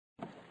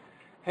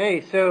Hey,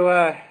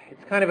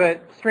 it's kind of a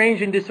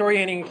strange and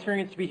disorienting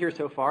experience to be here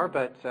so far,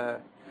 but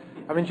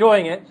I'm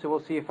enjoying it, so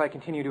we'll see if I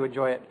continue to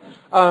enjoy it.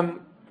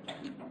 When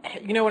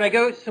I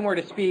go somewhere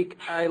to speak,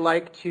 I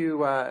like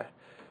to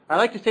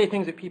say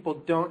things that people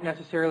don't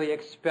necessarily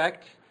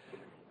expect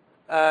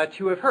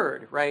to have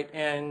heard, right?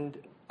 And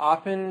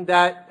often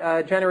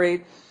that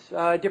generates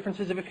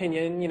differences of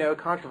opinion,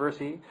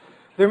 controversy.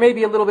 There may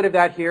be a little bit of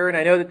that here, and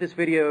I know that this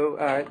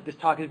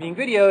talk is being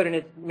videoed, and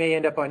it may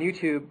end up on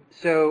YouTube.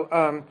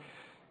 So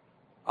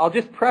I'll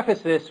just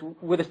preface this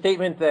with a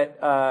statement that,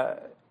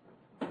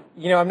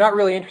 I'm not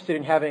really interested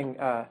in having,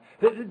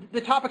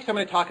 the topics I'm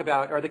going to talk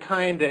about are the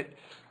kind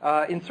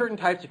that in certain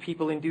types of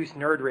people induce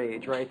nerd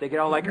rage, right? They get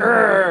all like,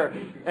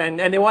 and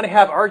they want to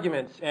have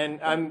arguments.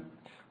 And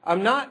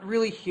I'm not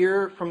really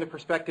here from the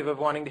perspective of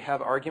wanting to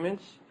have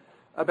arguments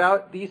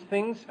about these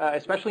things,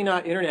 especially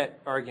not internet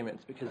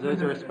arguments, because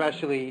those are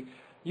especially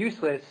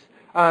useless.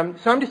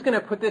 So I'm just going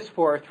to put this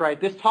forth, right?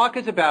 This talk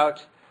is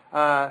about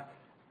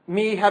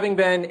me having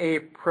been a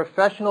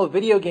professional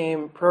video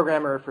game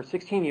programmer for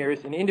 16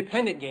 years, an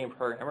independent game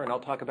programmer, and I'll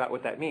talk about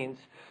what that means.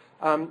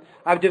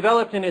 I've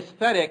developed an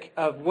aesthetic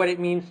of what it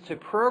means to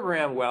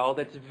program well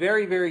that's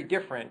very, very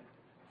different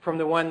from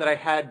the one that I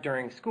had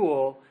during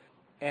school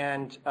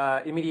and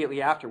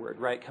immediately afterward,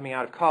 right, coming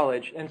out of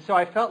college. And so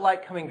I felt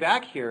like coming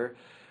back here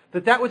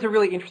that was a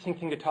really interesting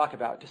thing to talk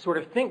about, to sort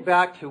of think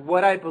back to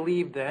what I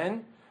believed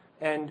then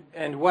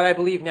and what I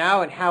believe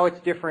now and how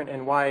it's different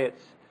and why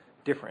it's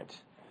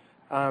different.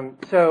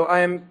 So I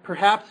am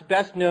perhaps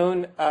best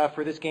known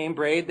for this game,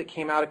 Braid, that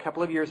came out a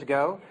couple of years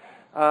ago.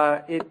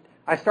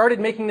 I started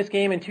making this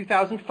game in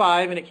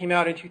 2005, and it came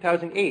out in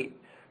 2008.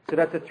 So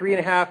that's a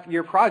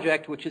 3.5-year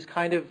project, which is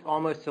kind of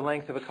almost the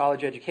length of a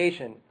college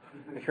education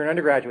if you're an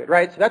undergraduate,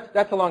 right? So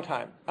that's a long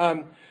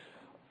time.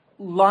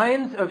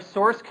 Lines of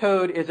source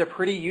code is a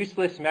pretty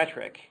useless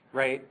metric,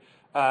 right?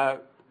 But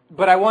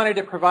I wanted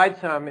to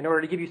provide some in order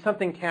to give you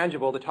something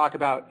tangible to talk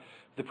about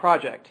the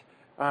project.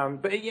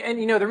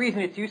 The reason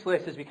it's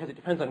useless is because it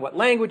depends on what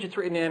language it's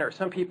written in, or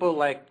some people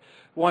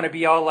want to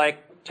be all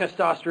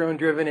testosterone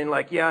driven and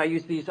I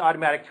use these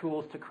automatic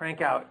tools to crank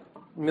out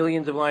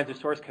millions of lines of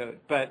source code,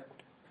 but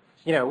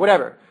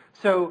whatever.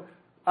 So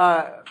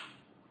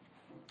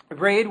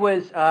Braid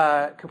was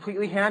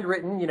completely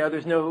handwritten.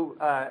 There's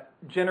no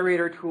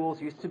generator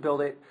tools used to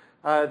build it.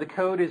 The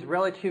code is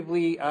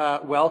relatively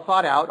well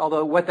thought out,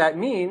 although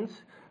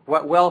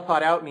what well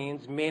thought out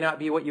means may not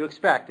be what you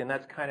expect, and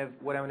that's kind of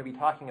what I'm going to be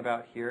talking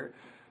about here.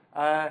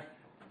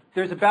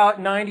 There's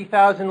about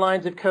 90,000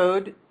 lines of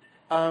code.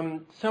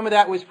 Some of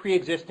that was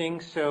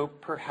pre-existing, so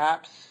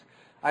perhaps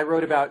I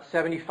wrote about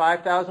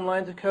 75,000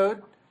 lines of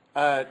code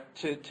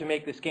to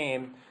make this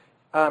game.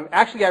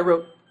 Actually, I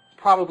wrote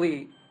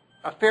probably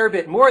a fair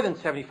bit more than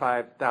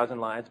 75,000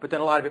 lines, but then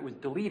a lot of it was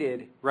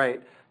deleted,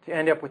 right, to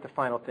end up with the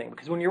final thing.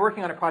 Because when you're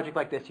working on a project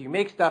like this, you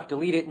make stuff,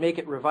 delete it, make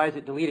it, revise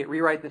it, delete it,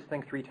 rewrite this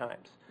thing 3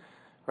 times,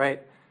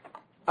 right?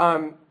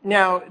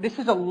 Now, this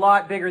is a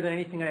lot bigger than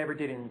anything I ever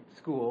did in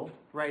school,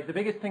 right? The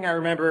biggest thing I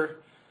remember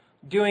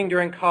doing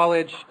during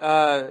college,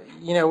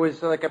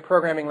 was like a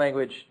programming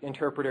language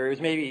interpreter. It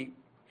was maybe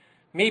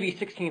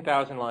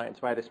 16,000 lines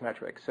by this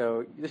metric.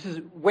 So this is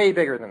way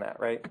bigger than that,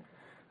 right?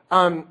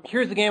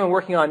 Here's the game I'm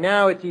working on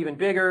now. It's even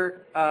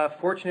bigger.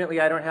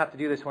 Fortunately, I don't have to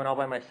do this one all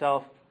by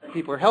myself.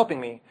 People are helping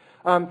me.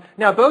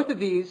 Now, both of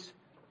these,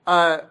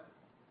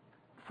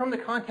 from the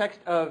context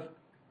of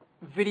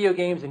video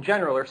games in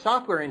general, or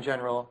software in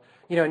general,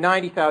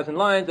 90,000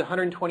 lines,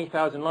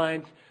 120,000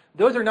 lines,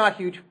 those are not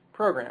huge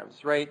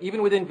programs, right?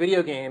 Even within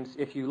video games,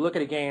 if you look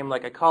at a game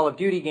like a Call of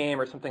Duty game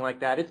or something like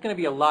that, it's going to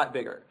be a lot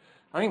bigger.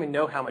 I don't even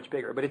know how much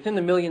bigger, but it's in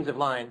the millions of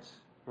lines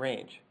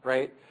range,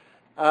 right?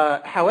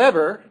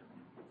 However,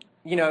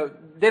 they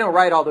don't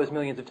write all those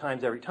millions of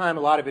times every time.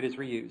 A lot of it is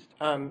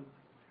reused.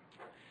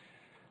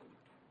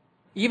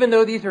 Even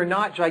though these are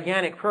not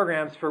gigantic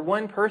programs, for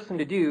one person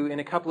to do in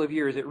a couple of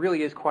years, it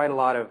really is quite a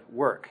lot of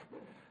work.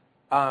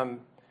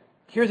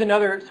 Here's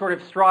another sort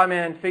of straw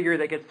man figure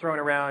that gets thrown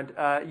around.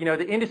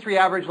 The industry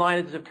average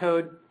lines of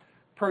code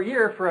per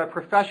year for a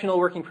professional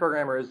working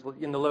programmer is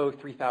in the low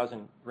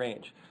 3,000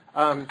 range.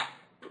 One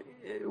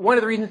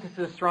of the reasons this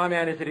is a straw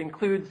man is it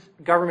includes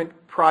government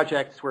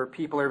projects where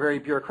people are very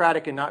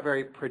bureaucratic and not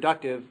very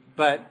productive,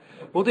 but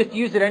we'll just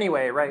use it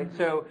anyway, right?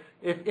 So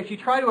if you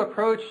try to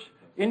approach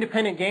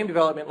independent game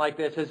development like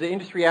this as the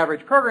industry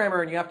average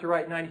programmer and you have to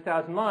write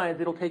 90,000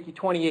 lines, it'll take you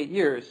 28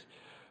 years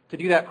to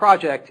do that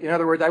project. In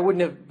other words, I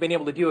wouldn't have been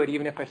able to do it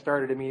even if I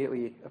started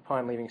immediately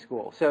upon leaving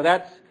school. So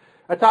that's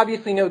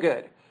obviously no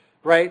good,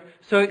 right?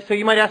 So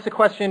you might ask the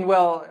question,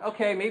 well,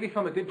 okay, maybe if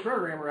I'm a good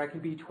programmer, I can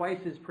be twice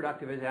as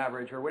productive as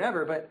average or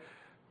whatever, but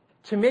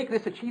to make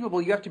this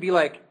achievable, you have to be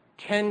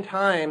 10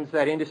 times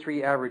that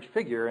industry average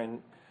figure,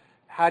 and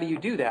how do you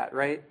do that,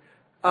 right?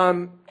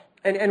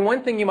 And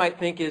one thing you might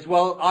think is,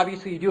 well,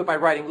 obviously you do it by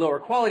writing lower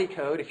quality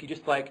code. If you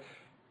just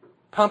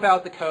pump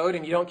out the code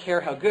and you don't care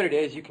how good it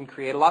is, you can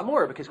create a lot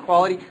more because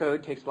quality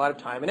code takes a lot of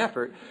time and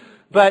effort.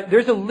 But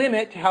there's a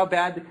limit to how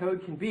bad the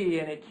code can be,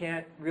 and it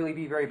can't really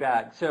be very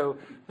bad. So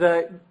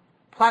the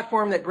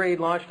platform that Braid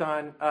launched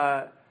on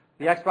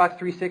the Xbox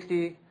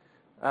 360.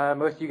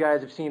 Most of you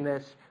guys have seen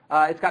this.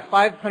 It's got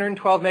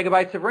 512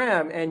 megabytes of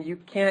RAM, and you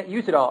can't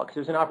use it all because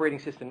there's an operating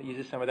system that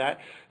uses some of that.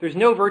 There's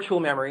no virtual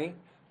memory,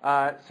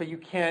 so you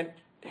can't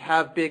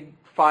have big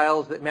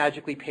files that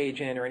magically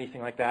page in or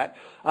anything like that.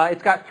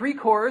 It's got 3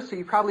 cores, so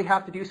you probably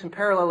have to do some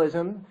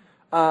parallelism,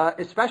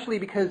 especially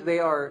because they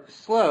are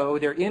slow.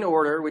 They're in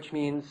order, which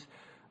means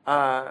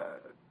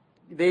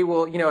they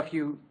will, if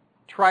you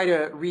try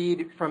to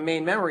read from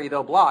main memory,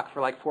 they'll block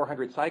for like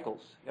 400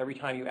 cycles every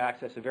time you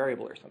access a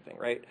variable or something,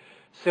 right?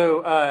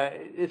 So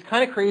it's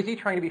kind of crazy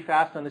trying to be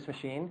fast on this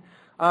machine.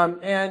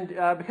 And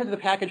because of the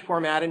package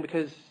format and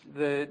because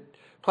the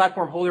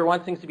platform holder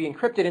wants things to be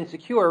encrypted and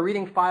secure,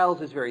 reading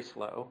files is very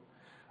slow.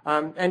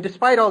 And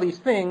despite all these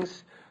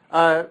things,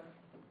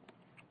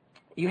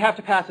 you have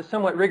to pass a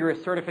somewhat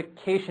rigorous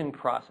certification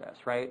process,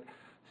 right?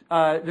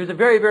 There's a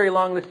very, very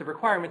long list of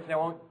requirements, and I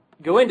won't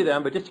go into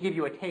them, but just to give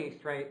you a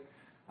taste, right?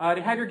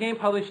 To have your game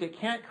published, it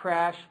can't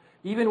crash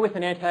even with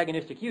an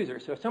antagonistic user.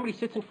 So if somebody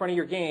sits in front of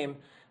your game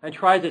and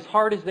tries as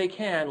hard as they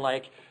can,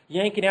 like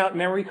yanking out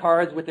memory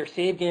cards with their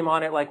save game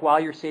on it, like while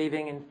you're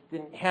saving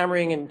and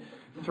hammering and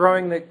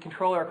throwing the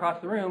controller across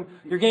the room,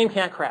 your game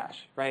can't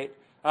crash, right?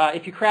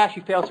 If you crash,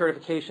 you fail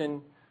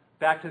certification,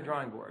 back to the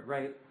drawing board,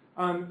 right?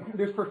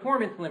 There's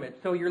performance limits,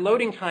 so your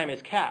loading time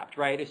is capped,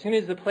 right? As soon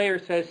as the player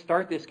says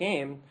start this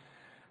game,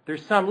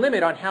 there's some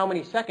limit on how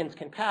many seconds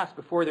can pass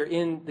before they're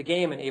in the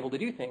game and able to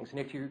do things. And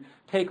if you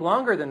take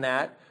longer than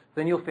that,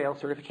 then you'll fail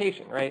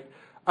certification, right?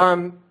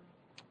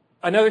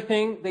 Another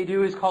thing they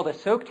do is called a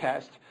soak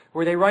test,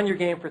 where they run your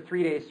game for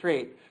 3 days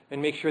straight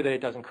and make sure that it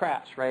doesn't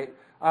crash, right?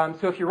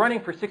 So if you're running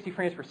for 60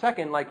 frames per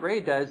second, like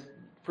Braid does,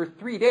 for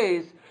 3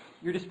 days,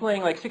 you're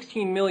displaying like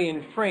 16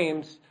 million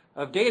frames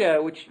of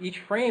data, which each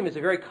frame is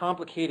a very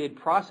complicated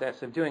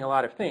process of doing a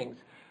lot of things.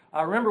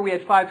 Remember, we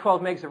had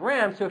 512 megs of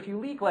RAM, so if you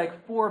leak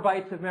like 4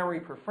 bytes of memory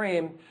per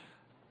frame,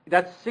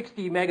 that's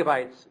 60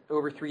 megabytes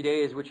over 3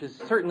 days, which is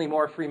certainly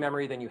more free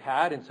memory than you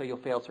had, and so you'll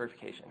fail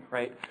certification,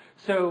 right?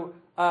 So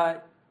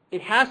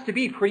it has to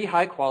be pretty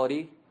high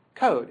quality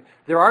code.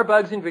 There are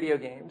bugs in video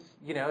games,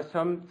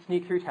 some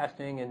sneak through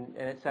testing and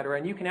et cetera,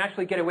 and you can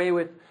actually get away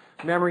with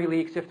memory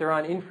leaks if they're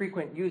on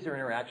infrequent user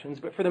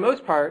interactions, but for the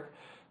most part,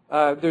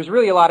 there's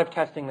really a lot of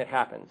testing that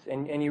happens,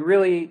 and you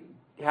really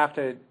have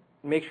to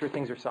make sure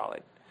things are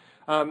solid.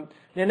 And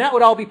that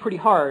would all be pretty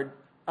hard,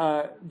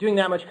 doing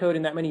that much code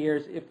in that many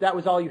years, if that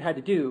was all you had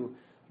to do.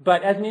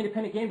 But as an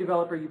independent game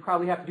developer, you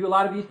probably have to do a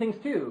lot of these things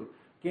too.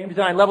 Game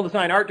design, level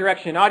design, art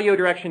direction, audio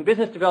direction,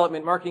 business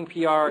development, marketing,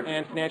 PR,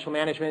 and financial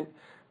management.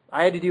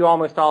 I had to do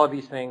almost all of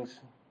these things,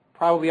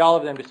 probably all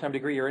of them to some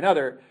degree or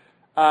another.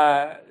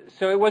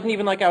 So it wasn't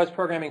even like I was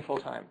programming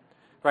full-time,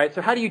 right?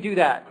 So how do you do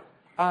that?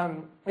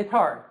 It's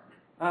hard.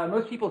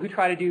 Most people who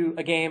try to do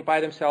a game by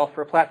themselves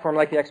for a platform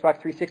like the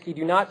Xbox 360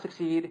 do not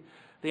succeed.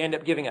 They end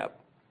up giving up.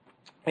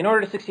 In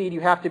order to succeed,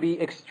 you have to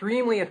be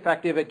extremely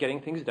effective at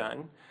getting things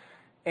done.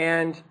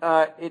 And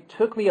it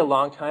took me a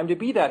long time to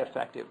be that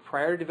effective.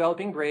 Prior to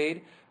developing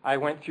Braid, I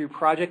went through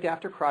project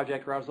after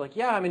project where I was like,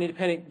 yeah, I'm an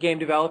independent game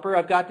developer.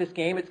 I've got this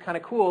game. It's kind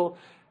of cool.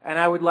 And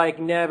I would like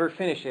never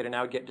finish it, and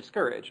I would get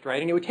discouraged,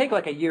 right? And it would take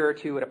like a year or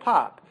two at a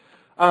pop.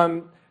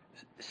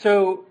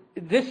 So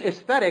this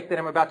aesthetic that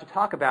I'm about to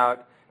talk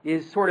about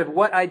is sort of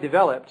what I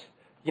developed,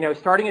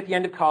 starting at the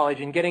end of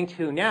college and getting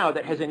to now,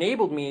 that has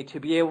enabled me to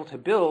be able to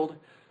build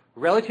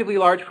relatively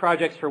large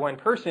projects for one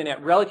person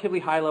at relatively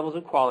high levels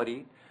of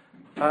quality,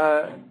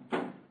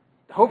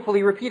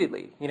 hopefully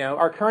repeatedly.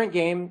 Our current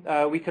game,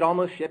 we could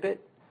almost ship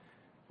it.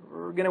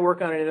 We're going to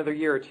work on it another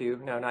year or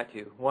two. No, not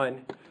 2.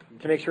 1,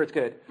 to make sure it's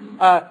good.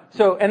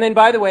 And then,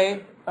 by the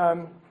way,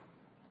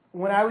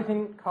 when I was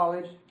in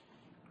college,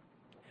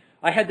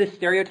 I had this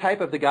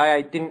stereotype of the guy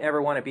I didn't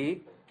ever want to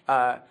be,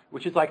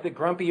 which is like the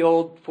grumpy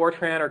old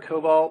Fortran or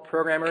COBOL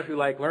programmer who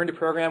like learned to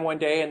program one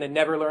day and then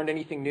never learned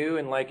anything new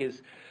and like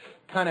is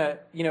kind of,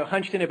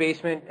 hunched in a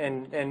basement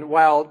and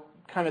while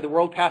kind of the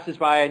world passes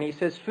by and he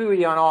says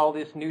phooey on all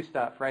this new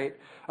stuff, right?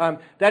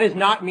 That is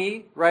not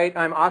me, right?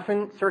 I'm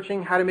often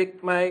searching how to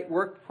make my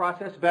work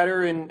process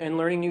better and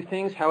learning new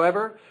things.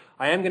 However,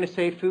 I am going to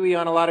say phooey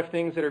on a lot of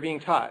things that are being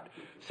taught.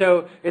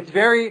 So it's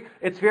very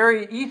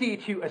easy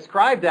to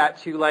ascribe that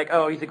to like,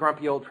 oh, he's a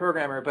grumpy old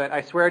programmer, but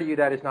I swear to you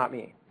that is not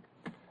me.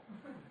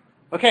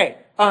 Okay,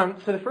 so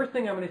the first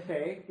thing I'm going to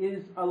say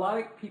is a lot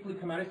of people who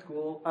come out of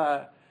school,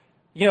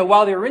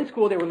 while they were in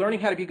school, they were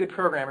learning how to be good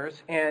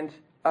programmers, and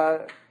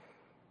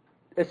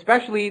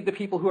especially the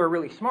people who are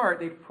really smart,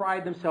 they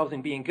pride themselves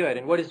in being good.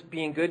 And what does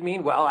being good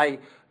mean? Well, I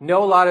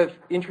know a lot of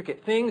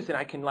intricate things, and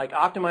I can like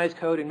optimize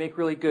code and make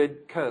really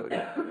good code.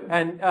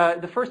 And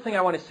the first thing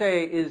I want to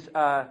say is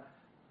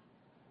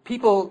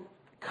people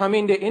come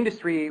into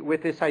industry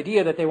with this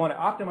idea that they want to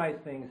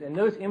optimize things, and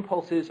those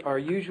impulses are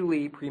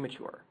usually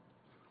premature.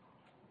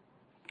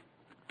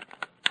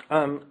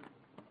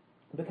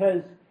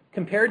 Because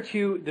compared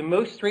to the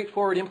most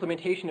straightforward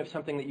implementation of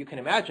something that you can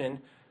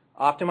imagine,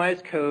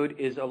 optimized code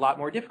is a lot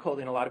more difficult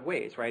in a lot of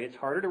ways, right? It's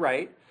harder to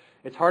write,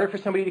 It's harder for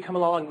somebody to come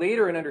along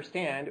later and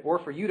understand, or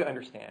for you to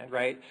understand,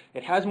 right?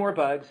 It has more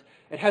bugs.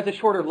 It has a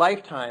shorter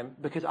lifetime,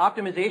 because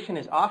optimization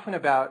is often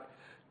about,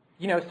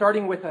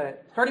 starting with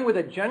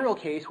a general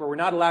case where we're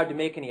not allowed to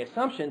make any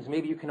assumptions.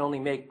 Maybe you can only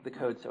make the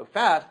code so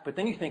fast, but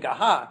then you think,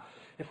 aha,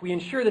 if we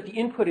ensure that the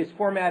input is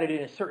formatted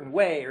in a certain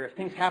way, or if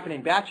things happen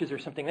in batches or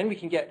something, then we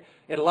can get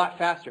it a lot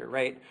faster,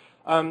 right?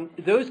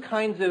 Those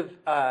kinds of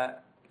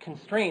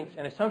constraints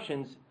and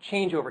assumptions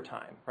change over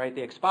time, right?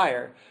 They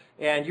expire.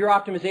 And your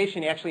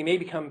optimization actually may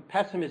become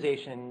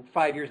pessimization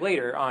 5 years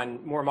later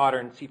on more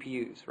modern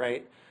CPUs,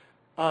 right?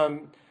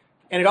 And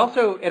it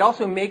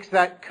also makes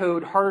that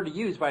code harder to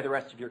use by the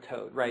rest of your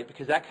code, right?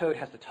 Because that code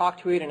has to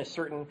talk to it in a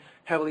certain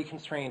heavily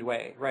constrained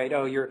way, right?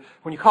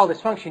 When you call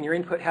this function, your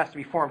input has to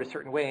be formed a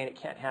certain way, and it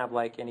can't have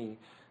like any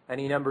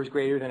numbers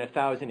greater than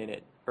 1,000 in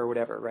it or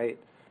whatever, right?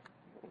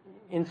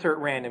 Insert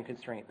random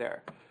constraint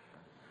there.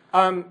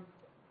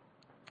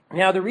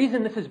 Now, the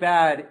reason this is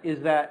bad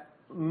is that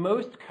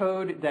most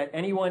code that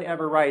anyone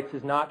ever writes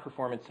is not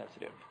performance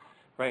sensitive,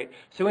 right?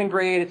 So in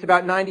grade, it's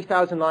about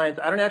 90,000 lines.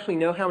 I don't actually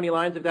know how many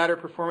lines of that are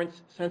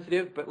performance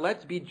sensitive, but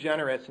let's be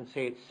generous and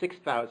say it's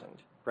 6,000,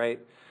 right?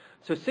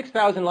 So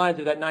 6,000 lines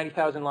of that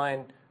 90,000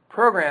 line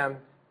program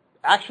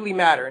actually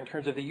matter in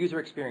terms of the user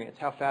experience,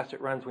 how fast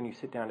it runs when you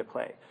sit down to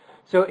play.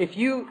 So if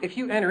you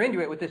enter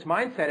into it with this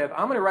mindset of,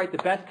 I'm going to write the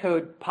best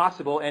code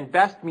possible, and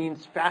best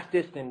means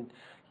fastest and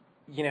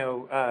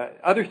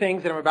other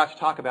things that I'm about to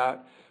talk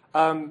about,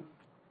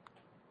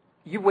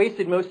 you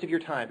wasted most of your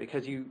time,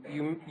 because you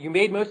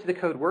made most of the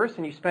code worse,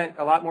 and you spent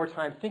a lot more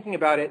time thinking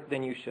about it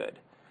than you should,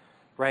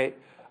 right?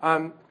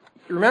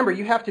 Remember,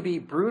 you have to be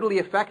brutally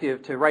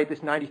effective to write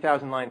this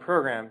 90,000 line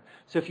program.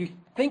 So if you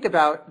think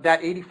about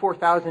that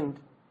 84,000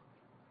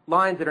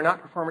 lines that are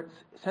not performance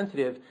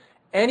sensitive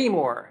any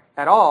more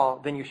at all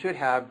than you should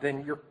have,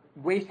 then you're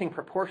wasting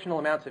proportional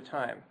amounts of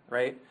time,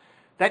 right?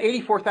 That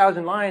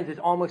 84,000 lines is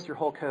almost your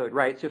whole code,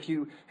 right? So if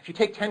you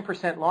take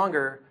 10%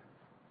 longer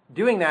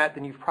doing that,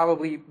 then you've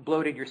probably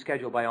bloated your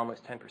schedule by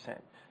almost 10%.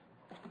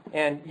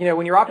 And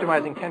when you're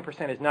optimizing,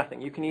 10% is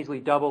nothing. You can easily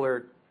double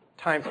or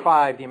times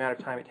 5 the amount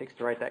of time it takes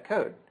to write that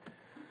code.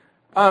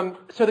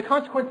 So the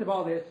consequence of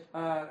all this,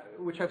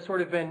 which I've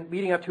sort of been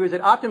leading up to, is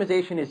that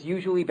optimization is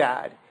usually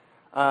bad.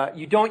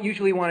 You don't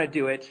usually want to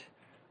do it.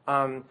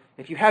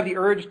 If you have the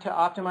urge to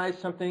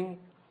optimize something,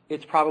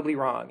 it's probably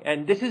wrong.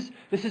 And this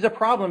is a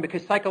problem,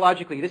 because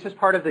psychologically, this is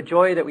part of the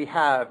joy that we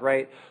have,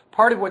 right?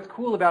 Part of what's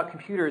cool about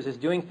computers is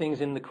doing things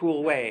in the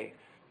cool way.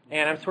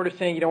 And I'm sort of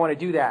saying you don't want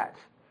to do that.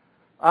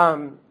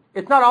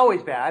 It's not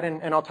always bad,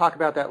 and I'll talk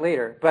about that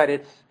later, but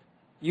it's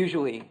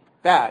usually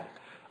bad.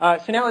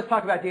 So now let's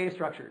talk about data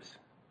structures.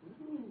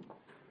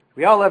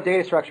 We all love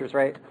data structures,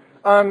 right?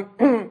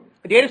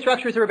 Data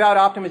structures are about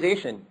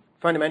optimization,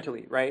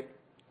 fundamentally, right?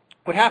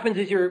 What happens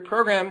is your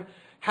program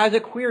has a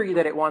query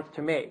that it wants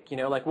to make,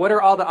 like what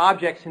are all the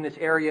objects in this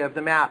area of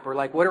the map, or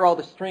like what are all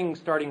the strings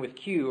starting with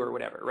Q or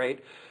whatever,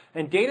 right?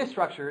 And data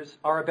structures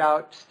are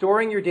about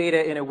storing your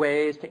data in a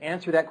way to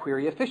answer that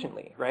query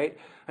efficiently, right?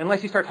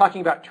 Unless you start talking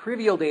about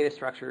trivial data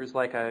structures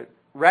like a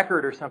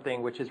record or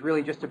something, which is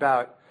really just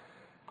about,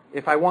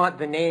 if I want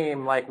the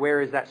name, like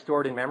where is that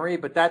stored in memory?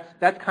 But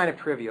that's kind of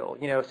trivial,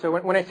 So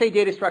when I say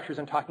data structures,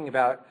 I'm talking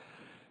about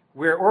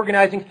we're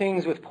organizing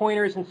things with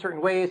pointers in certain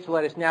ways to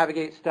let us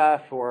navigate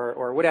stuff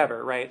or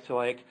whatever, right? So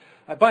like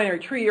a binary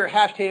tree or a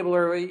hash table,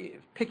 or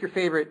pick your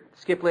favorite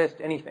skip list,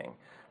 anything,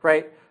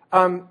 right?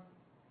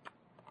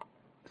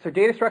 So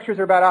data structures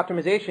are about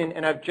optimization,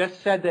 and I've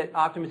just said that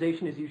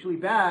optimization is usually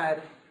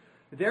bad.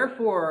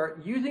 Therefore,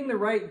 using the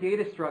right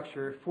data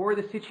structure for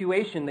the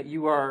situation that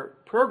you are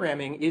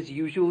programming is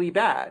usually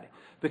bad,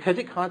 because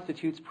it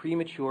constitutes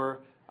premature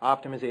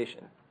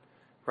optimization,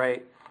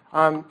 right?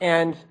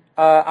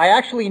 I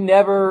actually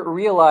never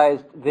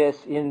realized this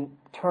in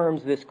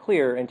terms this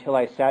clear until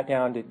I sat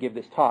down to give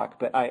this talk,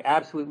 but I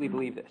absolutely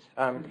believe this.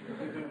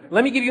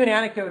 Let me give you an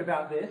anecdote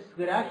about this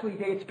that actually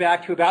dates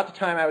back to about the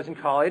time I was in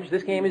college.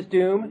 This game is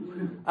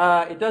Doom.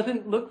 It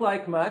doesn't look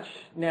like much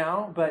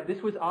now, but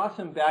this was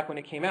awesome back when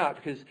it came out,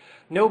 because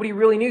nobody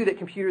really knew that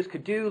computers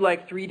could do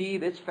like 3D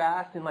this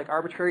fast in like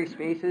arbitrary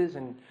spaces.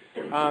 And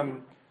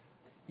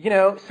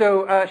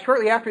so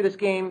shortly after this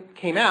game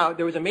came out,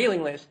 there was a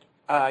mailing list.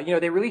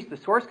 They released the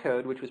source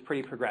code, which was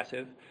pretty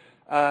progressive.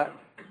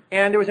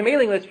 And there was a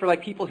mailing list for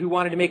like people who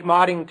wanted to make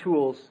modding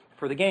tools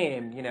for the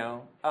game,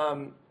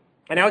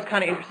 And I was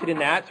kind of interested in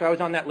that, so I was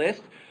on that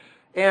list.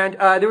 And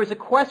there was a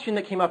question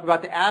that came up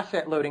about the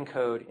asset loading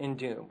code in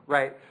Doom,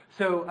 right?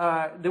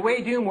 So the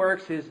way Doom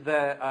works is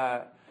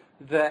the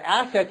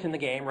assets in the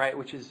game, right,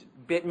 which is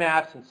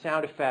bitmaps and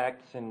sound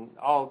effects and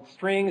all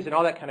strings and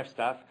all that kind of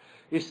stuff,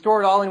 is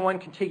stored all in one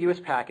contiguous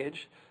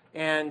package.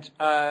 And,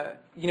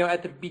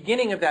 at the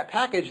beginning of that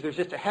package, there's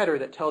just a header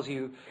that tells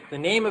you the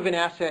name of an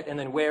asset and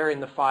then where in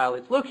the file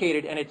it's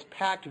located, and it's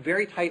packed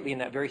very tightly in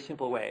that very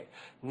simple way.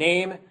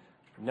 Name,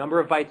 number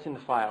of bytes in the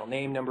file,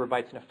 name, number of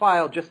bytes in a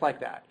file, just like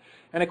that.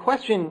 And a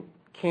question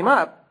came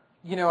up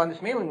on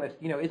this mailing list,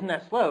 isn't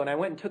that slow? And I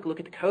went and took a look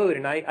at the code,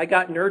 and I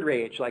got nerd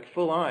rage, like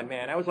full on,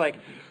 man. I was like,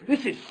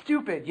 this is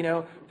stupid,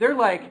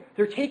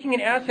 They're taking an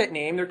asset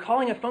name, they're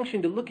calling a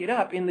function to look it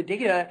up in the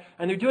data,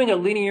 and they're doing a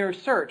linear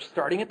search,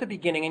 starting at the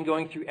beginning and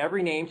going through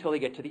every name till they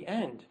get to the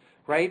end,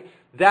 right?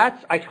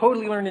 I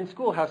totally learned in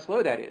school how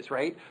slow that is,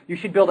 right? You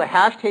should build a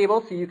hash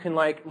table so you can,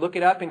 look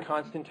it up in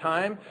constant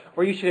time,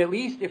 or you should at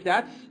least, if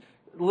that's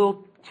a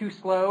little too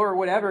slow or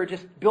whatever,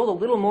 just build a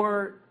little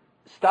more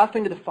stuff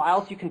into the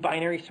file so you can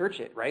binary search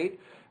it, right?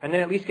 And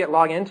then at least get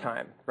log-in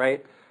time,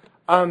 right?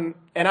 And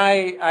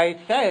I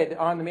said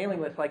on the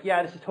mailing list,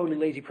 yeah, this is totally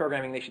lazy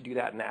programming. They should do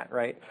that and that,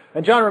 right?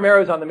 And John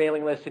Romero's on the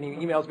mailing list, and he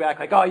emails back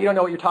oh, you don't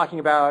know what you're talking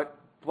about,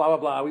 blah, blah,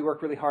 blah. We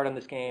work really hard on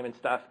this game and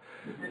stuff.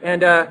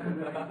 And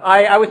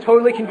I was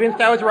totally convinced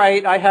I was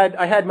right. I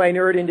had my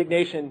nerd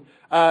indignation.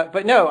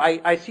 But no,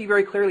 I see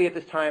very clearly at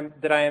this time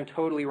that I am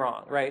totally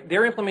wrong, right?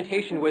 Their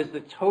implementation was the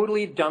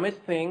totally dumbest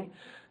thing.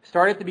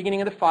 Start at the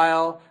beginning of the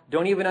file,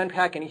 don't even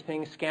unpack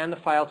anything, scan the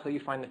file till you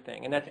find the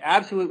thing. And that's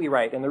absolutely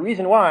right. And the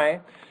reason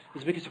why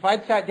is because if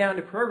I'd sat down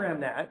to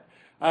program that,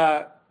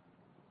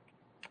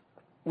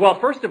 well,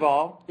 first of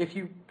all, if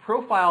you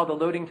profile the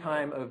loading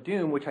time of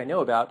Doom, which I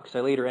know about because I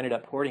later ended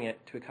up porting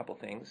it to a couple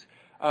things,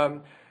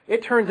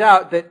 it turns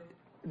out that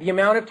the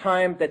amount of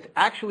time that's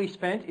actually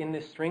spent in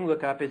this string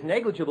lookup is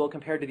negligible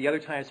compared to the other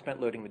time spent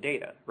loading the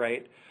data,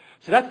 right?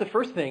 So that's the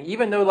first thing.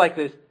 Even though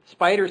the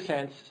spider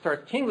sense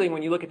starts tingling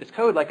when you look at this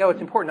code, oh, it's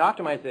important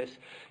to optimize this.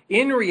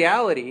 In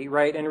reality,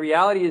 right, and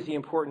reality is the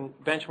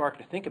important benchmark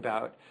to think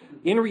about,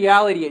 in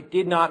reality it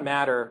did not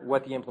matter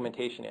what the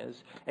implementation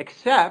is,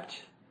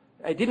 except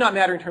it did not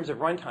matter in terms of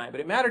runtime, but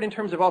it mattered in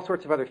terms of all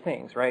sorts of other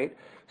things, right?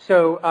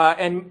 So,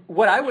 and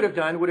what I would have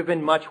done would have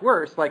been much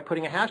worse, like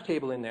putting a hash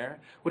table in there,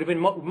 would have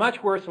been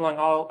much worse along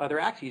all other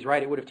axes,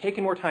 right? It would have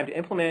taken more time to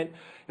implement,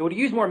 it would have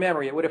used more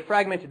memory, it would have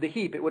fragmented the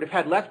heap, it would have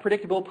had less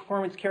predictable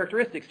performance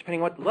characteristics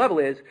depending on what the level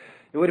is,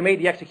 it would have made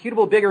the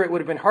executable bigger, it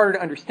would have been harder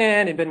to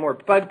understand and been more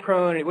bug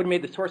prone, it would have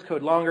made the source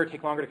code longer,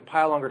 take longer to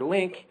compile, longer to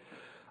link,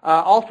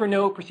 all for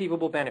no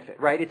perceivable benefit,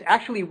 right? It's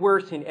actually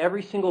worse in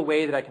every single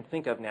way that I can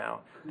think of now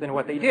than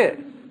what they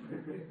did.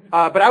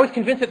 But I was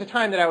convinced at the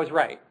time that I was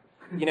right,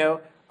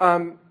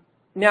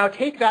 Now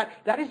take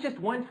that is just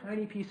one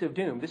tiny piece of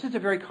Doom. This is a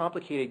very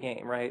complicated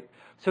game, right?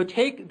 So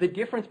take the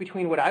difference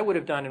between what I would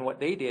have done and what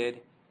they did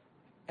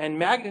and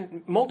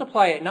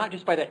multiply it not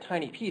just by that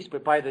tiny piece,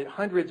 but by the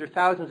hundreds or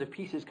thousands of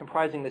pieces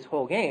comprising this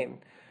whole game.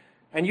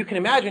 And you can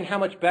imagine how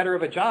much better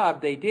of a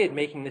job they did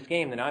making this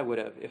game than I would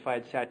have if I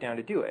had sat down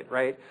to do it,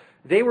 right?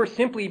 They were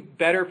simply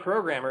better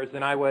programmers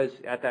than I was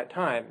at that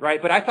time,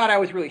 right? But I thought I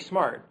was really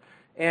smart.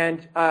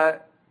 And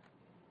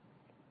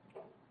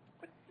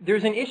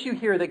there's an issue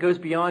here that goes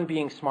beyond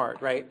being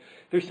smart, right?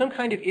 There's some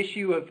kind of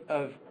issue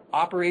of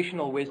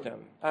operational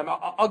wisdom.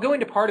 I'll go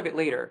into part of it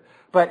later,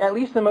 but at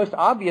least the most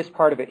obvious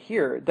part of it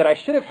here that I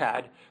should have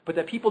had, but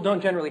that people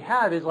don't generally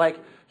have is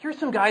here's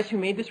some guys who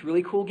made this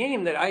really cool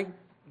game that I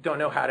don't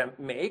know how to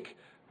make,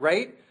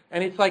 right?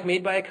 And it's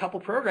made by a couple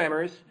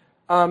programmers.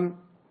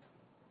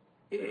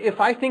 If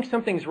I think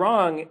something's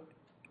wrong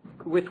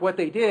with what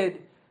they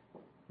did,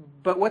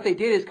 but what they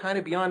did is kind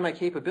of beyond my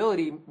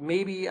capability,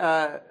 maybe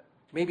I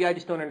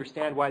just don't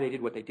understand why they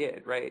did what they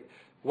did, right?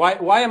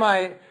 Why am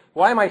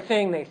I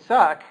saying they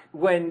suck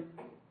when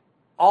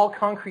all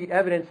concrete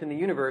evidence in the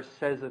universe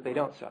says that they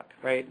don't suck,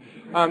 right?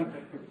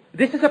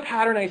 This is a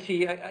pattern I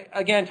see,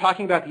 again,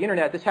 talking about the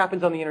internet. This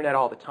happens on the internet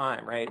all the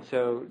time, right?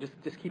 So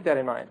just keep that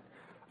in mind.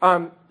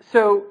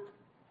 So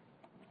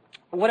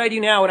what I do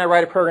now when I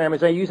write a program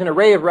is I use an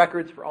array of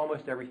records for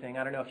almost everything.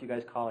 I don't know if you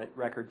guys call it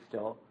records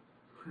still.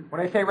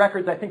 When I say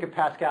records, I think of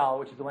Pascal,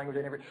 which is the language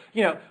I never,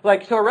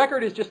 so a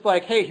record is just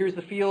hey, here's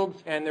the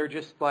fields, and they're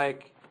just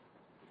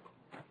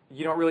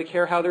you don't really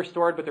care how they're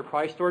stored, but they're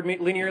probably stored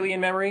linearly in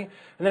memory.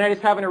 And then I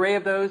just have an array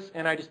of those,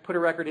 and I just put a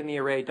record in the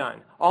array, done.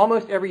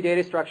 Almost every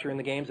data structure in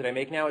the games that I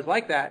make now is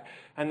like that.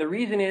 And the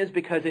reason is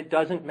because it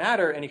doesn't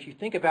matter, and if you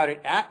think about it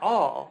at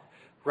all,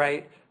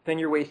 right, then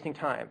you're wasting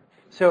time.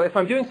 So if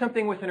I'm doing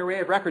something with an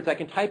array of records, I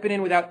can type it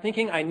in without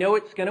thinking. I know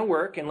it's going to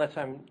work unless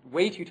I'm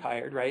way too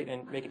tired, right,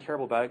 and make a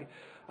terrible bug.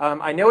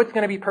 I know it's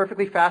going to be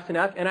perfectly fast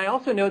enough, and I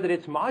also know that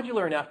it's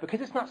modular enough because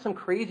it's not some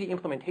crazy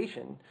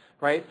implementation,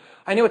 right?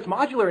 I know it's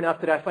modular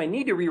enough that if I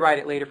need to rewrite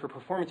it later for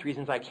performance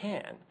reasons, I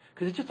can,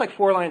 because it's just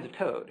 4 lines of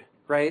code,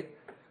 right?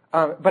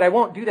 But I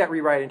won't do that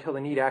rewrite until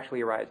the need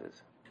actually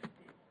arises.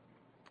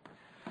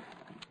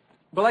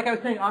 But like I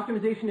was saying,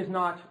 optimization is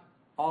not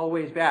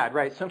always bad,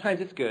 right?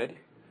 Sometimes it's good.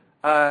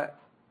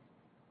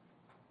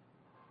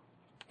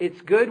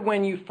 It's good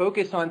when you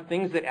focus on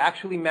things that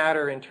actually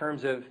matter in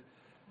terms of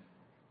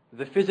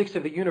the physics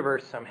of the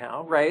universe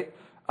somehow, right?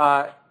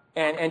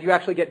 And you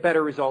actually get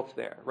better results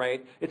there,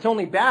 right? It's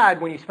only bad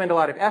when you spend a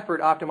lot of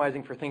effort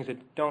optimizing for things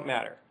that don't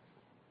matter.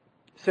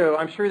 So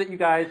I'm sure that you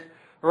guys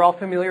are all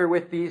familiar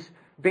with these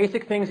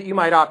basic things that you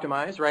might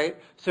optimize, right?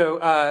 So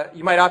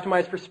you might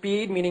optimize for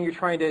speed, meaning you're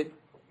trying to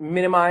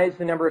minimize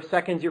the number of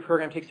seconds your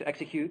program takes to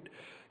execute.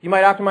 You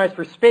might optimize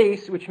for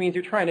space, which means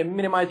you're trying to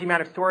minimize the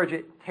amount of storage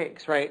it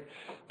takes, right?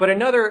 But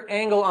another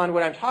angle on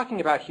what I'm talking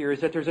about here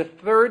is that there's a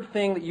third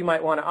thing that you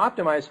might want to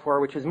optimize for,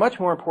 which is much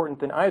more important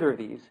than either of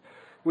these,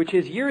 which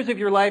is years of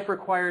your life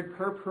required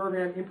per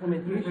program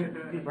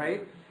implementation,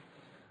 right?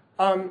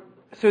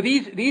 So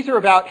these are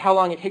about how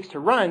long it takes to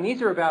run.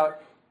 These are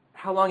about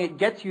how long it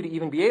gets you to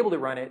even be able to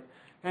run it.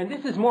 And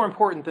this is more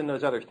important than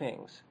those other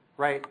things,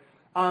 right?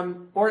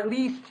 Or at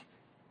least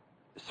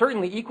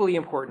certainly equally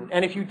important.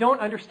 And if you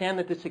don't understand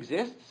that this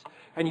exists,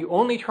 and you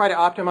only try to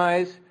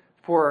optimize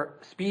for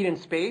speed and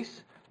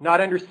space, not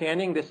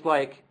understanding this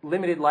like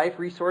limited life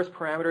resource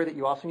parameter that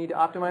you also need to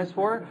optimize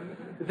for,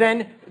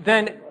 then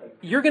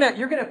you're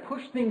gonna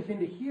push things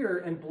into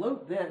here and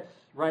bloat this,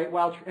 right?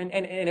 While and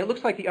it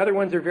looks like the other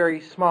ones are very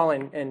small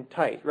and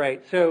tight,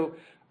 right? So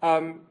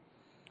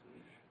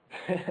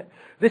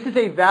this is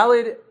a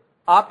valid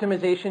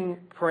optimization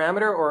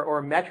parameter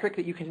or metric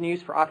that you can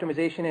use for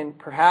optimization, and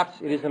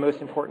perhaps it is the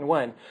most important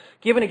one.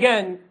 Given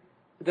again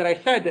that I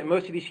said that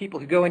most of these people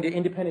who go into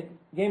independent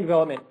game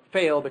development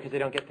fail because they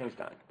don't get things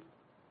done.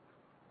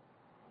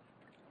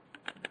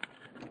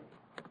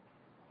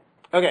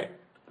 Okay.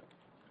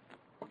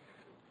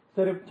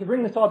 So to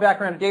bring this all back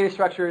around to data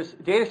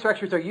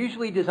structures are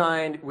usually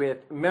designed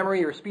with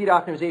memory or speed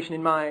optimization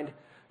in mind.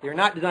 They're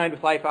not designed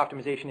with life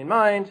optimization in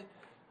mind.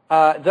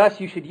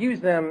 Thus, you should use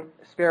them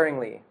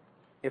sparingly,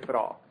 if at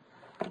all.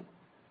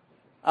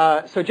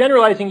 So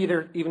generalizing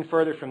even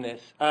further from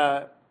this,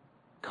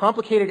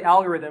 complicated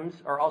algorithms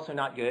are also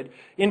not good,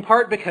 in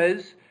part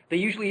because they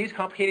usually use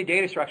complicated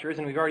data structures,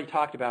 and we've already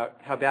talked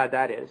about how bad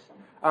that is.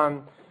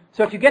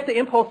 So if you get the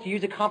impulse to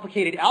use a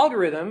complicated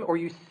algorithm, or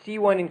you see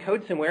one in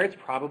code somewhere, it's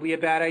probably a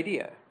bad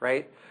idea,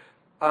 right?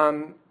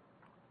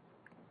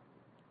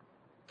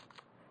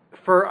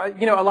 For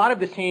a lot of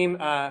the same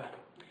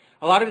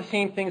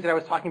things that I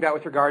was talking about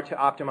with regard to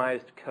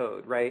optimized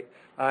code, right?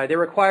 They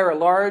require a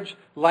large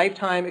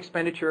lifetime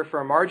expenditure for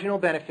a marginal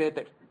benefit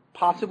that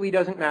possibly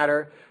doesn't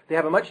matter. They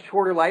have a much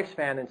shorter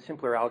lifespan than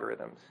simpler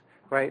algorithms,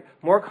 right?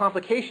 More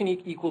complication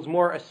equals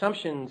more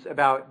assumptions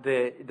about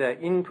the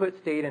input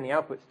state and the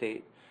output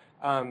state.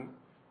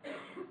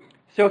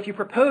 So if you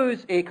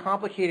propose a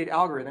complicated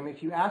algorithm,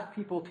 if you ask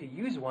people to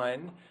use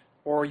one,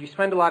 or you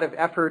spend a lot of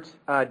effort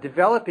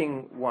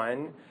developing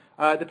one,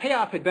 the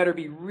payoff had better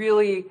be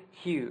really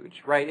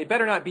huge, right? It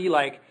better not be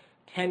like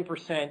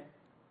 10%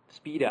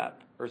 speed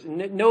up.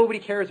 Nobody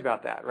cares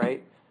about that,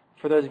 right?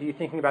 For those of you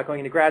thinking about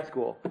going into grad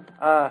school.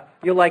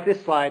 You'll like this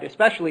slide,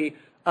 especially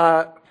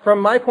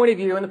from my point of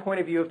view and the point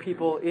of view of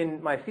people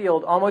in my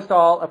field. Almost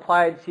all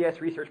applied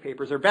CS research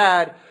papers are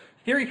bad.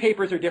 Theory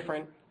papers are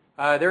different.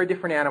 They're a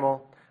different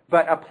animal.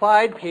 But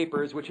applied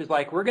papers, which is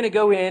like we're going to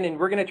go in and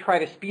we're going to try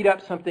to speed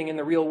up something in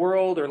the real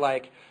world or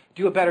like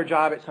do a better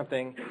job at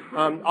something,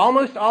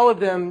 almost all of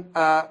them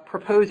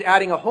propose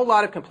adding a whole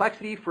lot of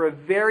complexity for a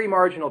very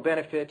marginal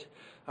benefit.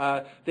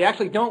 They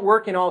actually don't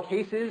work in all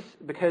cases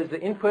because the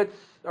inputs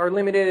are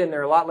limited and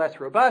they're a lot less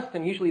robust,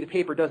 and usually the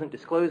paper doesn't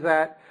disclose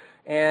that.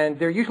 And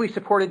they're usually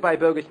supported by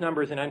bogus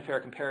numbers and unfair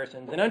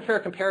comparisons. An unfair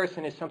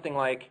comparison is something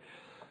like,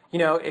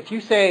 if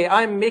you say,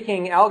 I'm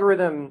making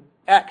algorithm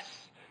X,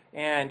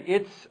 and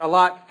it's a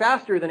lot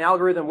faster than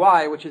algorithm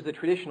Y, which is the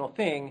traditional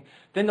thing,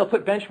 then they'll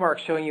put benchmarks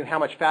showing you how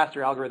much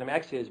faster algorithm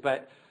X is.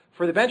 But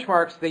for the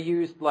benchmarks, they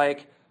used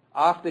like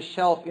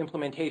off-the-shelf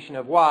implementation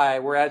of Y,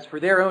 whereas for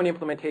their own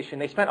implementation,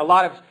 they spent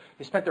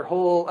their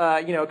whole,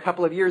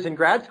 couple of years in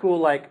grad school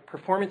like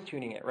performance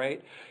tuning it,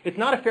 right? It's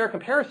not a fair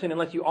comparison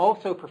unless you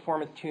also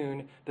performance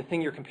tune the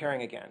thing you're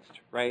comparing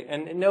against, right?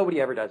 And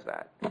nobody ever does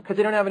that because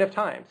they don't have enough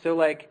time. So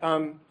like,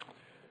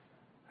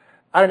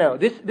 I don't know.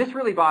 This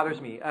really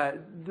bothers me.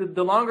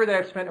 The longer that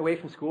I've spent away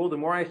from school, the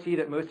more I see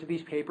that most of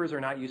these papers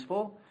are not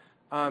useful.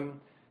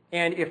 And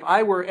if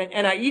I were,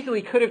 and I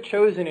easily could have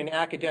chosen an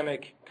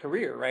academic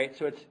career, right?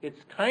 So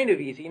it's kind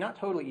of easy, not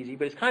totally easy,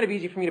 but it's kind of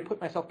easy for me to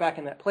put myself back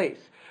in that place.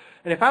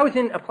 And if I was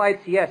in applied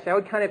CS, I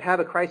would kind of have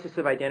a crisis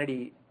of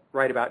identity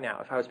right about now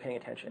if I was paying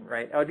attention,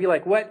 right? I would be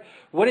like, what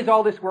is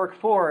all this work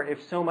for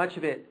if so much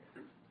of it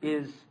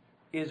is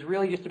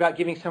really just about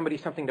giving somebody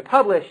something to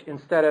publish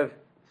instead of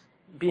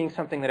being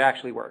something that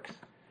actually works.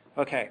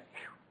 Okay.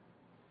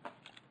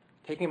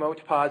 Taking a moment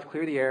to pause,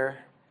 clear the air,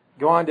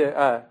 go on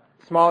to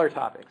smaller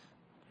topics.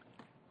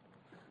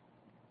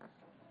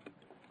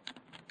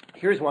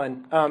 Here's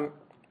one. I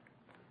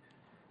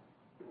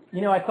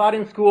thought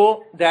in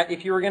school that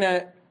if you were going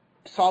to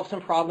solve some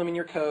problem in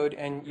your code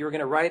and you were going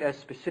to write a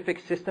specific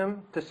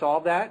system to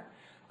solve that,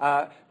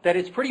 that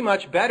it's pretty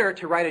much better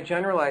to write a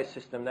generalized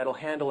system that'll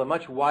handle a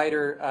much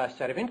wider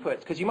set of inputs,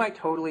 because you might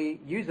totally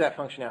use that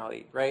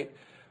functionality, right?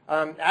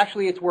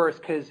 Actually, it's worse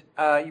because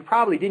you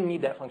probably didn't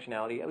need that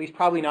functionality, at least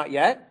probably not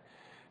yet.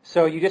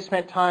 So you just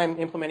spent time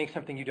implementing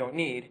something you don't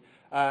need.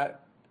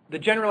 The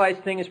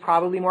generalized thing is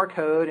probably more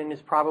code and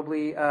is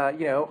probably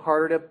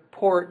harder to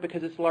port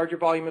because it's a larger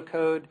volume of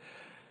code.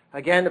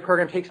 Again, the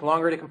program takes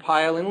longer to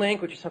compile and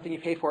link, which is something you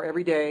pay for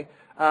every day.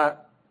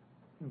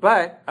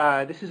 But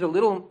this is a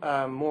little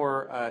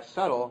more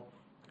subtle.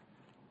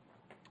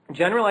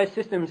 generalized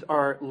systems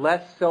are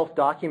less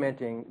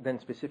self-documenting than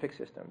specific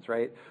systems,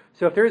 right?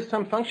 So if there's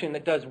some function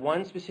that does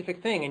one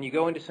specific thing and you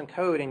go into some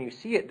code and you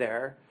see it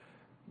there,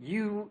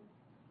 you,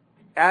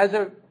 as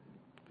a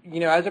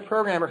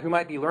programmer who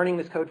might be learning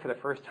this code for the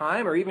first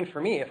time, or even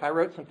for me, if I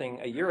wrote something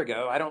a year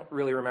ago, I don't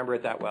really remember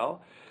it that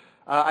well,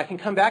 I can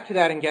come back to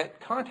that and get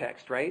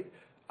context, right?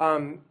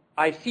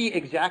 I see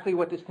exactly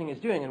what this thing is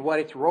doing and what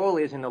its role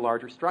is in the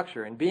larger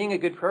structure. And being a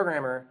good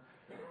programmer,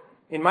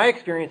 in my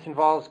experience,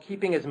 involves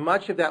keeping as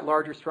much of that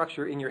larger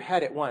structure in your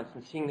head at once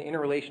and seeing the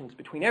interrelations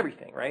between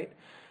everything, right?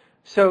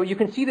 So you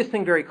can see this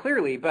thing very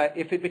clearly, but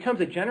if it becomes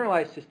a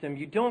generalized system,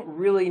 you don't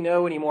really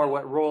know anymore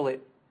what role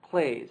it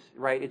plays,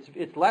 right?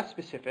 It's less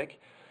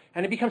specific,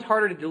 and it becomes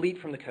harder to delete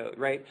from the code,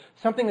 right?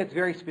 Something that's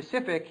very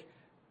specific,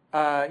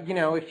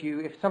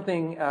 if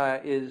something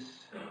is,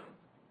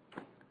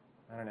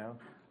 I don't know,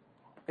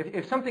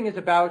 if something is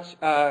about,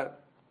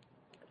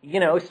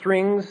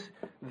 strings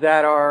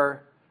that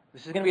are,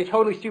 this is going to be a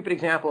totally stupid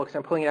example because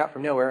I'm pulling it out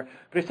from nowhere,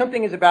 but if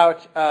something is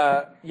about,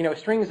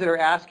 strings that are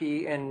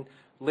ASCII and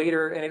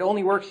later, and it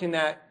only works in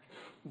that,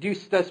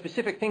 does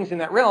specific things in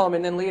that realm,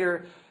 and then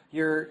later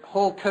your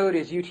whole code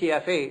is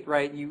UTF-8,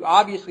 right? You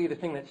obviously, the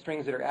thing that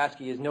strings that are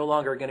ASCII is no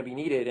longer going to be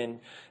needed, and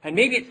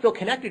maybe it's still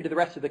connected to the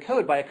rest of the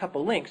code by a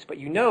couple links, but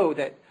you know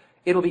that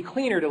it'll be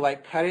cleaner to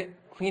like cut it,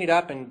 clean it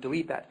up, and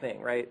delete that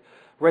thing, right?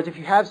 Whereas if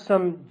you have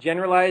some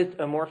generalized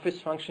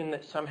amorphous function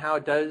that somehow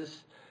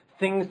does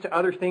things to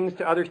other things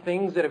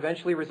that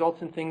eventually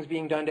results in things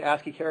being done to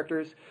ASCII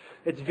characters,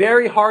 it's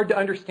very hard to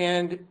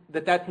understand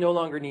that that's no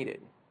longer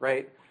needed,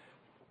 right?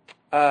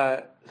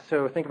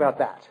 So think about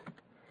that.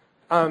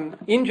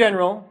 In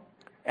general,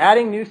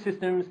 adding new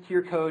systems to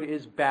your code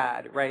is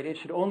bad, right? It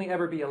should only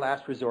ever be a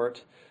last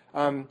resort.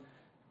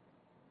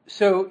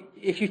 So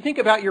if you think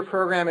about your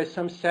program as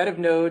some set of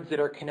nodes that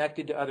are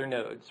connected to other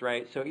nodes,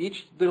 right? So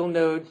each little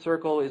node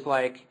circle is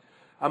like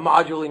a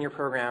module in your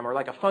program or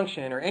like a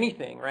function or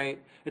anything,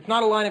 right? It's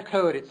not a line of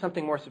code. It's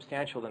something more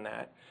substantial than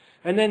that.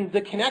 And then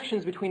the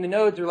connections between the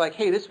nodes are like,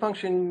 hey, this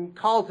function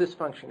calls this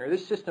function, or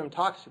this system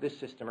talks to this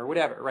system, or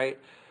whatever, right?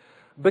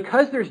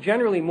 Because there's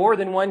generally more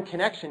than one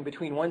connection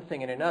between one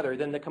thing and another,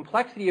 then the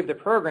complexity of the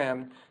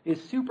program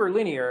is super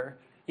linear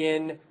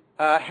in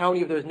how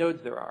many of those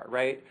nodes there are,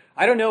 right?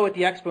 I don't know what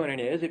the exponent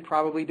is. It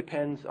probably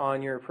depends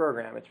on your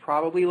program. It's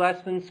probably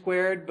less than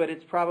squared, but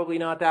it's probably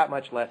not that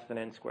much less than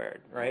n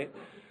squared, right?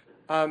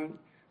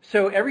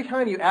 So every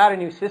time you add a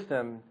new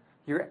system,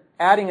 you're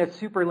adding a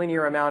super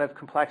linear amount of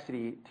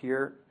complexity to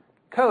your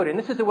code. And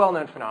this is a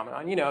well-known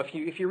phenomenon. You know, if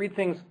you read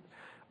things,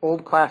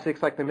 old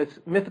classics like the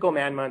Mythical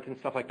Man Month and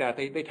stuff like that,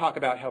 they talk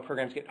about how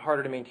programs get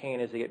harder to maintain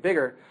as they get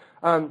bigger.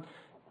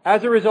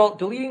 As a result,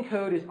 deleting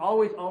code is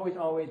always, always,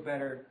 always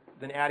better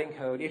than adding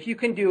code if you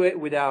can do it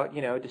without,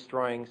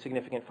 destroying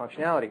significant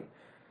functionality.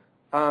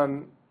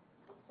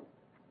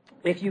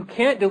 If you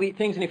can't delete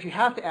things and if you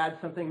have to add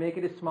something, make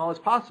it as small as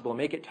possible.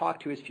 Make it talk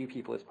to as few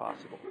people as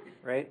possible,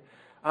 right?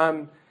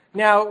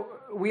 Now,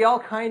 we all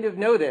kind of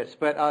know this,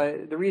 but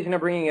the reason I'm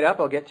bringing it up,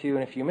 I'll get to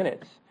in a few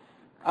minutes.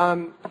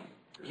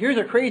 Here's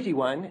a crazy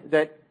one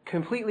that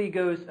completely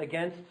goes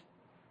against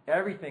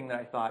everything that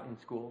I thought in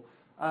school.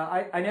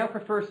 I now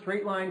prefer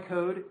straight line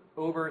code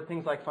over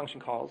things like function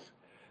calls.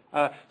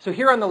 So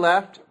here on the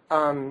left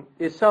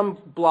is some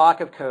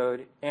block of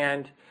code,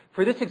 and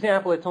for this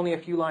example, it's only a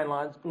few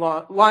lines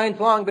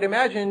long, but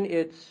imagine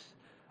it's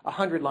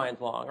 100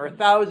 lines long or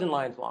 1,000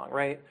 lines long,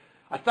 right?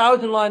 A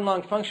 1,000-line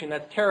long function,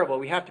 that's terrible.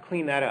 We have to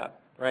clean that up,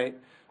 right?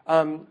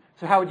 So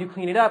how would you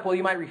clean it up? Well,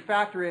 you might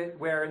refactor it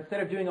where instead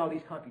of doing all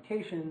these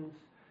computations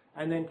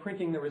and then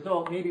printing the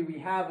result, maybe we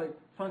have a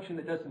function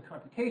that does some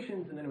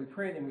computations and then we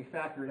print and we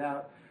factor it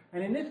out.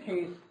 And in this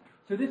case,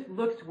 so this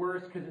looks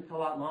worse because it's a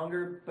lot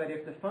longer, but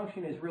if the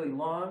function is really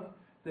long,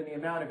 then the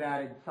amount of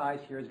added size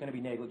here is going to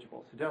be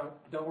negligible. So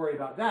don't worry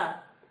about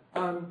that.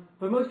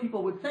 But most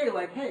people would say,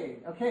 like, hey,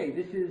 okay,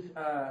 this is,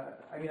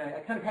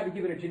 I kind of had to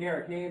give it a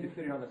generic name to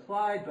fit it on the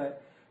slide,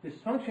 but this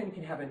function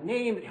can have a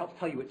name that helps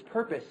tell you its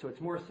purpose, so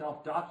it's more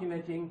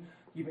self-documenting.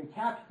 You've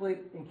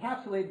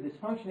encapsulated this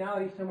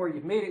functionality somewhere.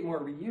 You've made it more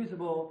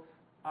reusable.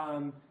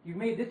 You've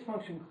made this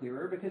function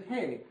clearer because,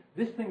 hey,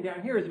 this thing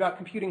down here is about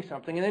computing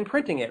something and then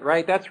printing it,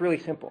 right? That's really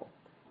simple.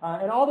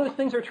 And all those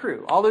things are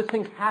true. All those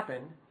things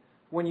happen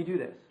when you do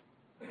this.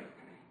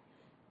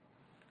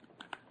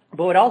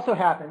 But what also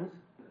happens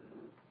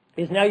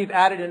is now you've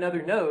added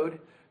another node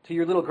to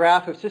your little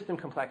graph of system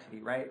complexity,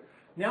 right?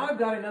 Now I've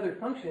got another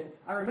function.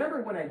 I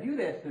remember when I do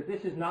this that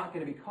this is not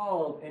going to be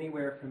called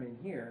anywhere from in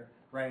here,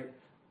 right?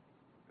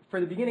 For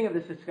the beginning of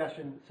this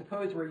discussion,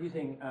 suppose we're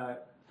using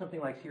something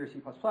like C or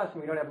C++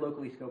 and we don't have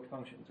locally scoped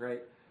functions,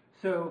 right?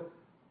 So,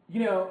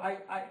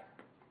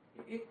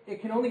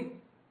 it can only,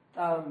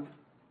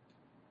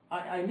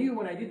 I knew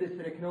when I did this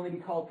that it can only be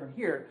called from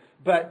here,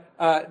 but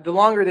the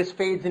longer this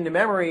fades into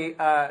memory,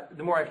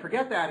 the more I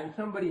forget that, and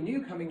somebody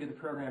new coming to the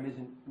program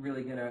isn't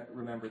really going to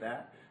remember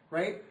that,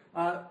 right?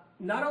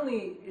 Not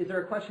only is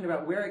there a question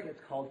about where it gets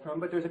called from,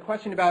 but there's a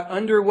question about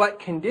under what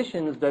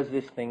conditions does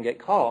this thing get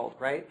called,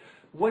 right?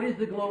 what is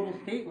the global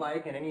state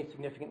like? And any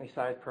significantly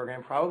sized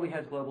program probably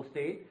has global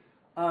state.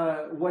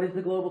 What is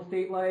the global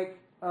state like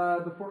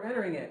before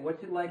entering it?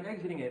 What's it like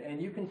exiting it?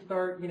 And you can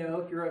start,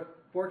 if you're a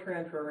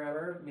Fortran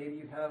programmer, maybe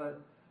you have a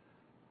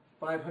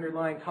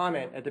 500-line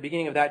comment at the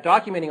beginning of that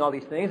documenting all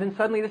these things, and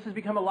suddenly this has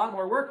become a lot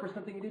more work for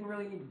something you didn't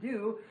really need to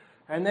do.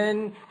 And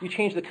then you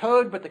change the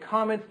code, but the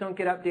comments don't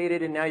get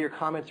updated, and now your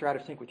comments are out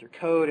of sync with your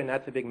code, and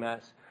that's a big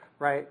mess,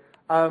 right?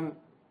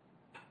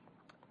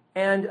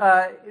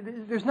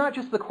 There's not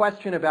just the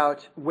question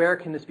about where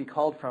can this be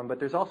called from, but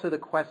there's also the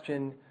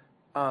question,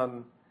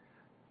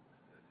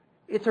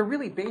 it's a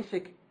really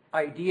basic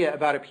idea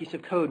about a piece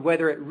of code,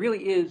 whether it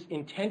really is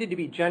intended to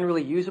be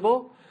generally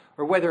usable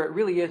or whether it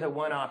really is a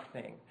one-off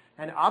thing.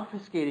 And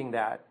obfuscating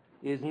that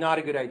is not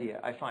a good idea,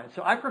 I find.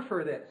 So I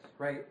prefer this,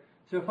 right?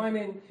 So if I'm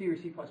in C or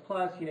C++,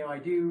 I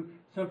do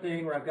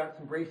something where I've got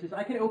some braces,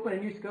 I can open a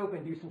new scope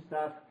and do some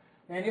stuff.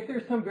 And if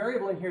there's some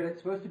variable in here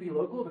that's supposed to be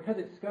local, because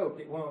it's scoped,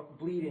 it won't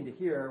bleed into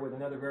here with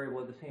another variable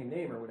of the same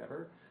name or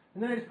whatever.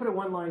 And then I just put a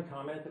one-line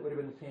comment that would have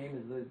been the same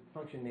as the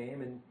function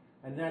name,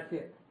 and that's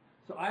it.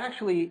 So I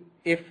actually,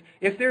 if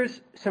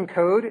there's some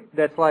code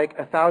that's like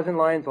 1,000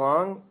 lines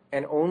long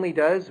and only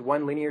does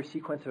one linear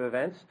sequence of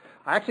events,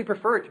 I actually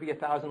prefer it to be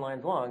 1,000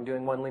 lines long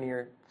doing one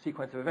linear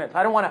sequence of events.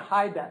 I don't want to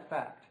hide that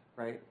fact,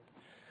 right?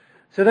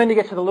 So then to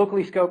get to the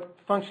locally scoped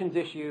functions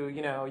issue,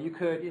 you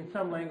could, in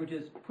some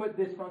languages, put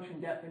this function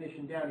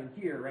definition down in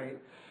here, right?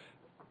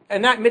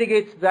 And that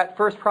mitigates that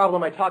first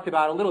problem I talked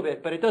about a little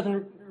bit, but it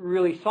doesn't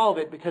really solve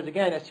it because,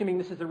 again, assuming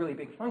this is a really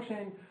big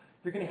function,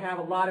 you're going to have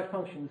a lot of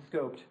functions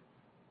scoped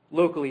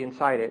locally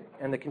inside it,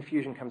 and the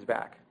confusion comes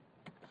back.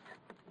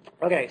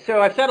 Okay,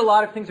 so I've said a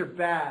lot of things are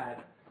bad.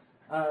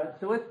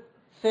 So let's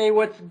say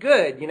what's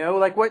good,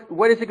 like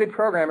what is a good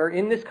programmer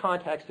in this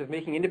context of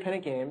making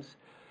independent games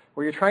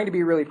where you're trying to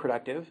be really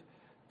productive.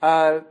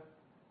 I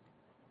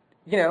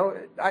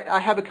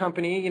have a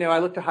company, I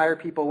look to hire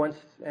people once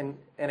and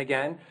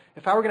again.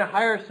 If I were going to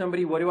hire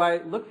somebody, what do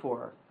I look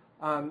for?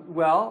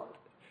 Well,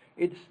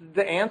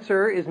 the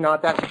answer is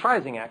not that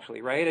surprising,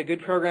 actually, right? A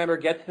good programmer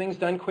gets things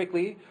done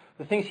quickly.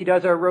 The things he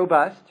does are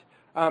robust.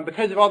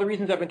 Because of all the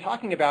reasons I've been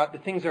talking about, the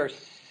things are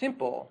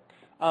simple.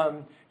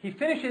 He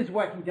finishes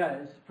what he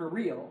does for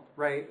real,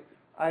 right?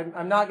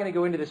 I'm not going to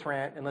go into this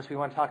rant unless we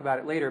want to talk about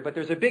it later, but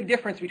there's a big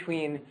difference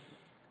between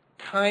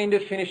kind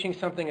of finishing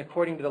something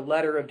according to the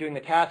letter of doing the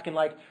task and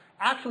like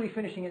actually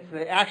finishing it so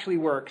that it actually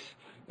works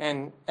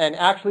and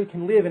actually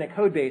can live in a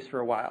code base for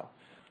a while.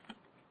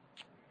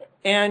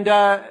 And,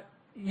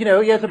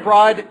 he has a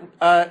broad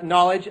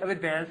knowledge of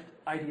advanced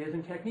ideas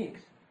and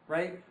techniques,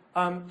 right?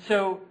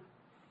 So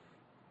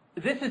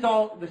this is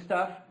all the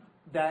stuff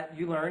that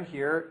you learn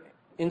here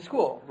in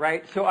school,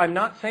 right? So I'm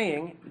not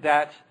saying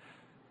that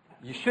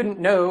you shouldn't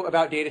know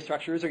about data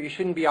structures or you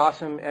shouldn't be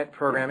awesome at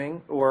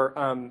programming or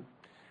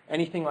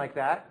anything like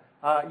that.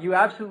 You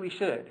absolutely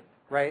should,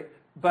 right?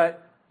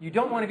 But you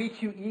don't want to be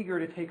too eager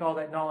to take all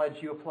that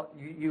knowledge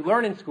you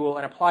learn in school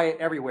and apply it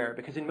everywhere,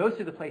 because in most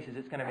of the places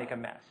it's going to make a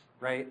mess,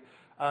 right?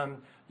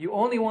 You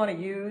only want to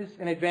use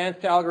an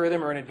advanced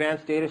algorithm or an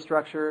advanced data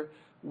structure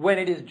when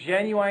it is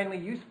genuinely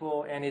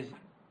useful and is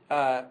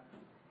a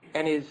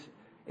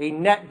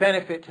net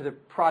benefit to the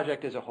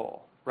project as a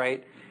whole,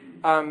 right?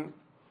 And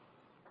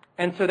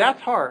so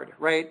that's hard,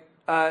 right?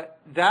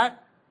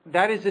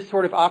 That is this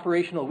sort of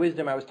operational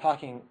wisdom I was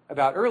talking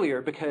about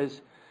earlier,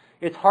 because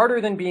it's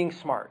harder than being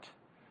smart,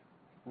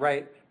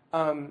 right?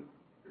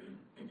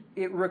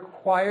 It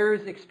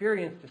requires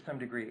experience to some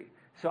degree.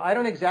 So I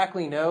don't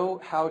exactly know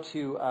how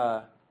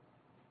to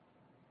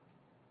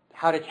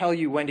tell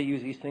you when to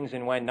use these things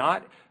and when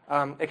not,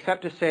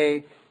 except to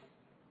say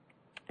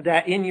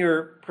that in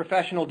your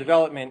professional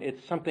development,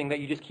 it's something that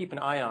you just keep an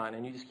eye on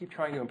and you just keep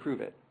trying to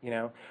improve it.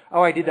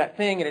 Oh, I did that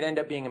thing and it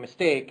ended up being a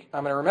mistake.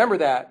 I'm going to remember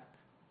that,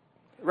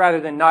 rather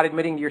than not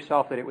admitting to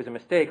yourself that it was a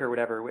mistake or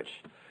whatever, which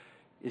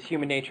is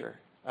human nature.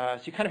 So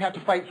you kind of have to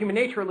fight human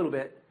nature a little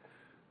bit.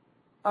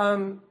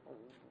 A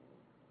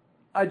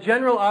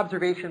general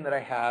observation that I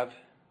have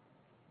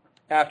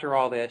after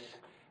all this,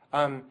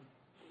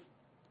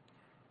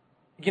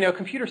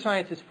 computer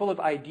science is full of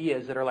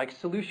ideas that are like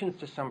solutions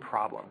to some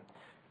problem.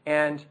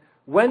 And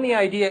when the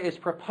idea is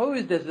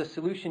proposed as the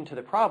solution to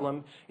the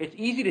problem, it's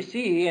easy to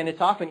see and it's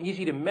often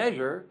easy to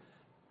measure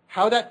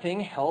how that thing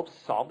helps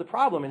solve the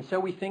problem. And so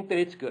we think that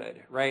it's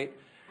good, right?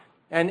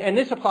 And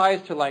this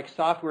applies to like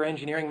software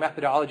engineering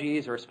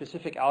methodologies or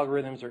specific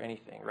algorithms or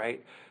anything,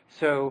 right?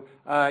 So,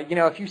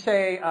 if you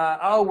say,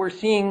 we're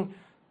seeing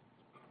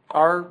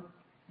our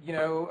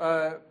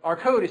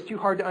code is too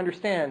hard to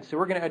understand, so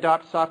we're going to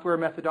adopt software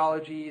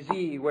methodology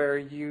Z where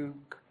you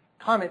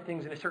comment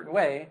things in a certain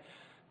way,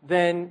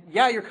 then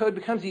yeah, your code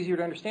becomes easier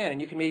to understand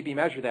and you can maybe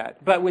measure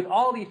that. But with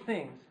all these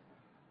things,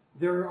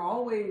 there are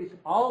always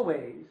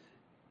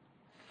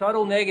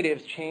subtle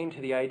negatives chained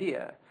to the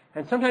idea.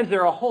 And sometimes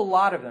there are a whole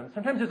lot of them.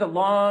 Sometimes there's a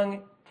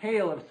long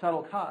tail of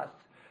subtle costs.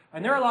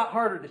 And they're a lot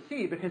harder to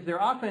see because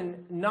they're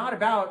often not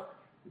about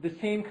the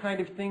same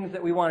kind of things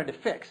that we wanted to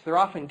fix. They're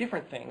often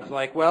different things.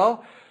 Like,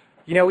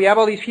 we have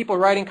all these people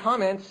writing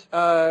comments.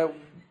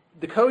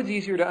 the code's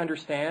easier to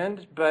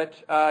understand, but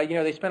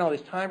they spend all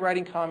this time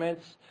writing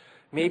comments.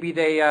 Maybe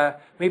they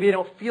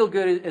don't feel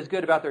as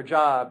good about their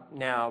job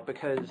now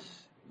because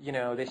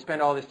they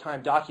spend all this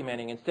time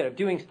documenting instead of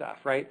doing stuff,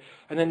 right?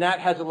 And then that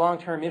has a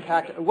long-term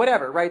impact,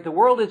 whatever, right? The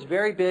world is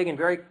very big and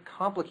very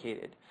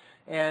complicated.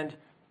 And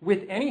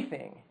with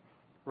anything,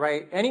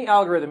 right, any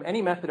algorithm,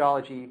 any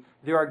methodology,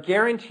 there are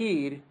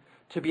guaranteed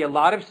to be a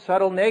lot of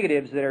subtle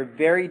negatives that are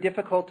very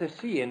difficult to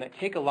see and that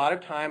take a lot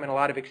of time and a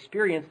lot of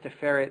experience to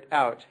ferret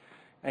out.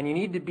 And you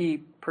need to be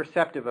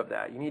perceptive of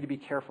that. You need to be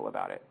careful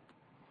about it.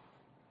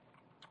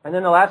 And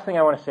then the last thing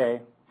I want to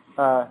say,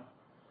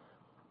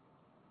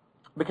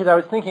 because I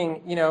was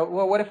thinking,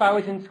 well, what if I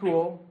was in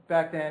school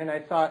back then and I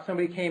thought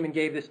somebody came and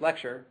gave this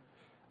lecture?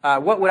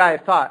 What would I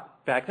have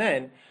thought back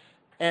then?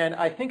 And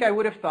I think I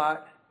would have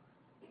thought,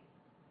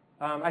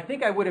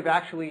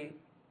 actually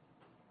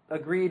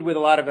agreed with a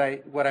lot of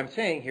what I'm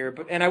saying here,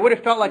 and I would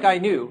have felt like I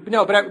knew.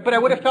 No, but I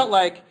would have felt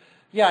like,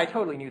 yeah, I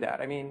totally knew that.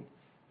 I mean,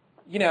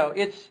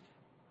 it's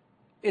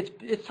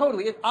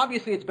totally,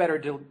 obviously it's better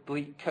to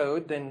delete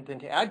code than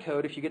to add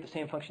code if you get the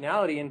same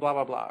functionality and blah,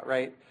 blah, blah,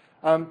 right?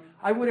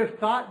 I would have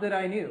thought that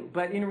I knew,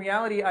 but in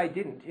reality I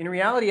didn't. In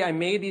reality I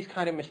made these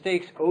kind of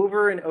mistakes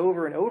over and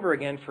over and over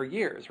again for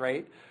years,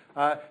 right?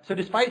 So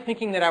despite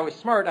thinking that I was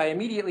smart, I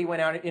immediately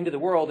went out into the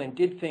world and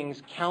did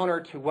things counter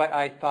to what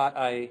I thought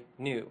I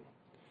knew,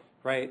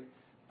 right?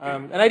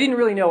 And I didn't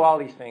really know all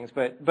these things,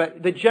 but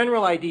the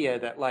general idea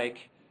that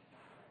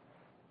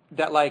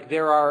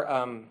there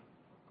are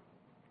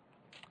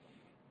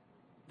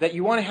that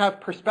you want to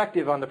have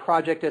perspective on the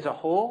project as a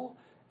whole,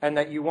 and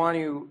that you want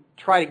to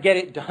try to get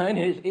it done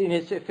in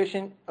as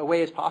efficient a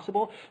way as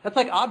possible. That's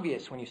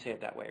obvious when you say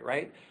it that way,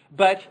 right?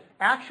 But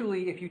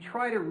actually, if you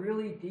try to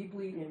really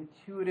deeply,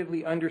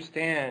 intuitively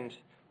understand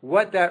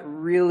what that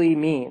really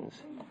means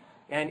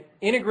and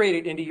integrate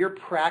it into your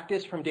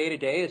practice from day to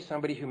day as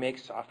somebody who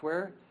makes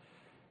software,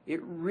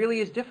 it really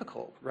is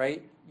difficult,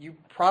 right? You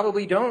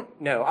probably don't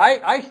know.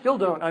 I still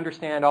don't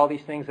understand all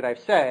these things that I've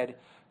said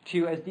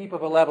to as deep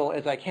of a level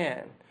as I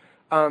can.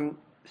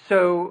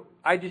 So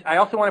I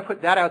also want to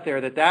put that out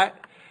there,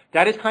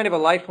 that is kind of a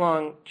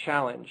lifelong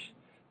challenge,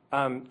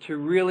 to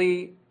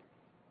really,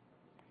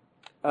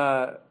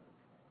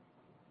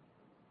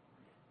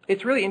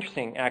 it's really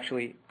interesting,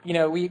 actually.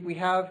 We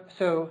have,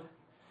 so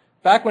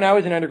back when I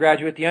was an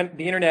undergraduate, the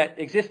internet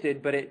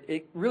existed, but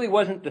it really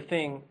wasn't the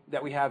thing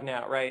that we have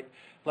now, right?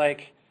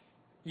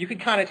 You could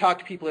kind of talk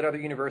to people at other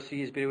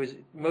universities, but it was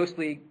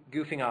mostly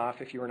goofing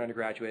off if you were an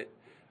undergraduate.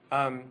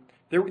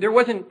 There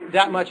wasn't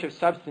that much of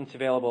substance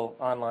available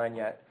online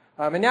yet.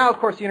 And now, of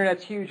course, the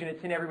internet's huge and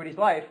it's in everybody's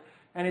life.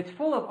 And it's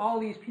full of all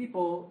these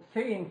people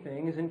saying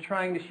things and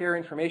trying to share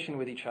information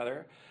with each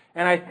other.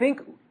 And I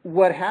think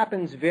what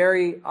happens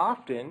very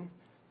often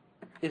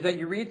is that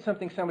you read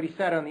something somebody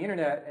said on the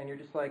internet and you're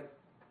just like,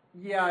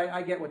 yeah,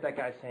 I get what that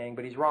guy's saying,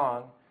 but he's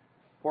wrong.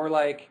 Or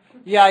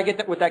yeah, I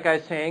get what that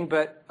guy's saying,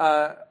 but,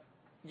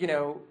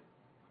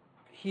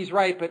 he's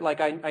right, but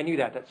I knew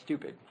that. That's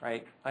stupid,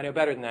 right? I know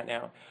better than that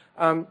now.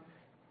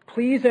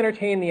 Please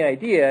entertain the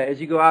idea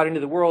as you go out into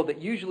the world that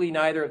usually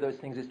neither of those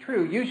things is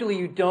true. Usually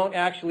you don't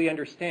actually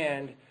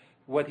understand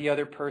what the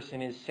other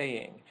person is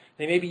saying.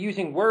 They may be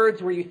using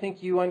words where you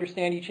think you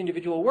understand each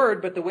individual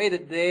word, but the way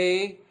that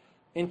they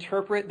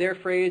interpret their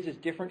phrase is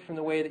different from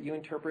the way that you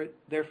interpret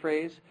their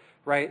phrase,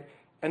 right?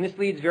 And this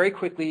leads very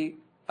quickly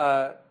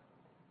to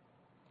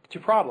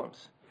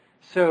problems.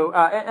 So,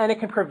 and it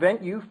can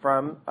prevent you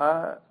from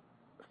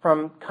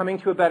coming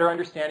to a better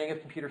understanding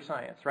of computer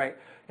science, right?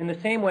 In the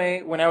same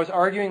way, when I was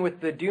arguing with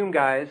the Doom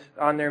guys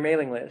on their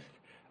mailing list,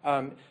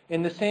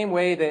 in the same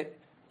way that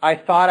I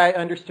thought I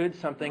understood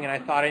something and I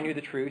thought I knew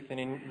the truth, and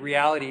in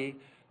reality,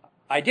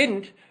 I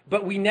didn't,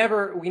 but we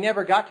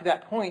never got to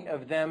that point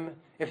of them,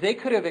 if they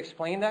could have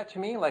explained that to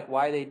me,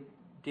 why they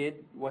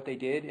did what they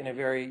did in a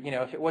very,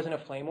 if it wasn't a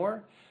flame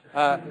war,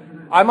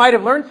 I might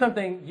have learned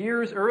something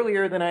years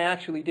earlier than I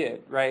actually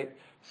did, right?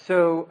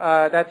 So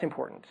that's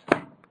important.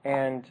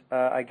 And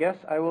I guess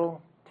I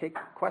will take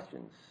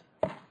questions.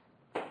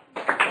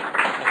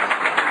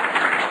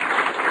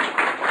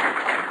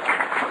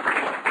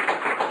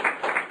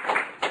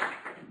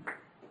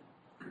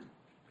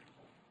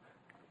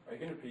 Are you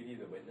going to preview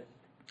the witness?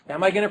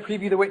 Am I going to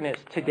preview the witness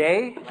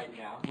today? Right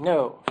now?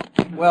 No.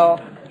 Well,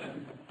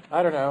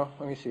 I don't know.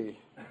 Let me see. You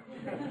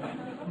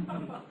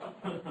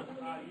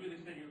really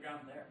said you were down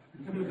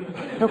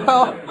there.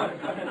 Well,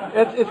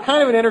 it's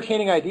kind of an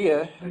entertaining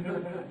idea.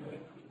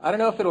 I don't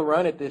know if it'll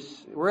run at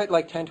this. We're at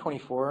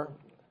 1024.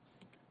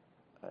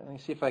 Let me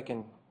see if I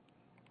can.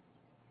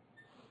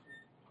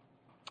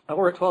 Oh,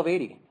 we're at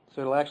 1280,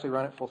 so it'll actually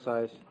run at full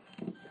size.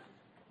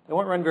 It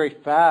won't run very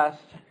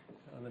fast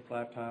on this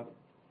laptop.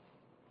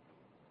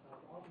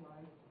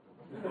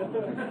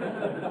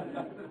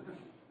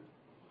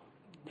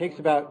 Takes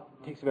about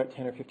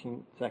 10 or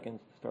 15 seconds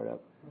to start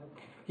up.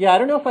 Yeah, I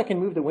don't know if I can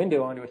move the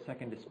window onto a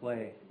second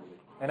display.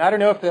 And I don't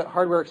know if the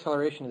hardware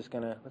acceleration is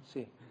going to, let's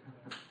see.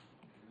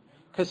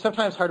 Because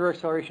sometimes hardware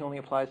acceleration only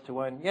applies to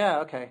one. Yeah,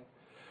 okay.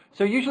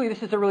 So usually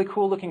this is a really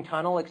cool looking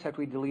tunnel, except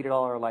we deleted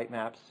all our light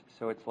maps.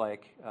 So it's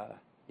like,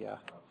 yeah.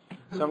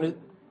 So I'm going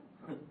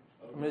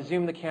to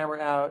zoom the camera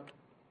out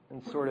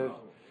and sort of.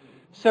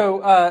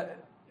 So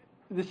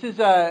this is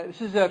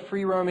a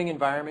free roaming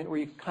environment where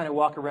you kind of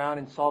walk around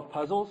and solve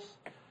puzzles,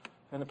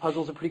 and the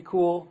puzzles are pretty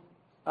cool,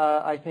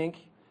 I think.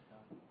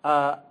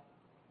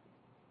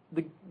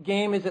 The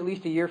game is at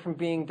least a year from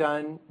being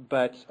done,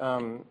 but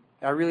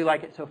I really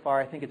like it so far.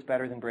 I think it's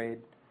better than Braid,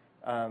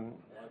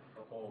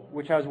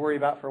 which I was worried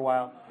about for a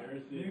while.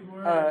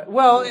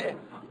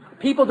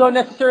 People don't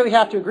necessarily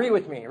have to agree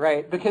with me,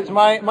 right? Because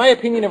my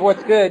opinion of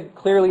what's good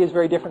clearly is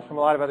very different from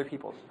a lot of other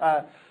people's.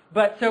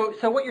 But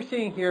so what you're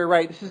seeing here,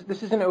 right?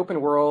 This is an open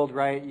world,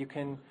 right?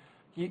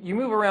 You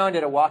move around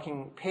at a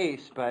walking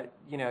pace, but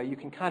you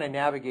can kind of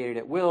navigate it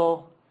at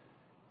will.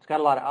 It's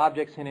got a lot of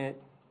objects in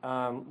it,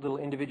 little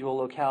individual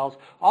locales.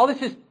 All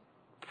this is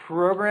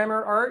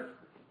programmer art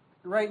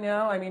right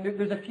now. I mean,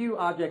 there's a few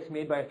objects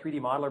made by a 3D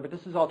modeler, but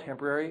this is all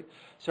temporary.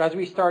 So as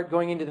we start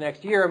going into the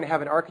next year, I'm going to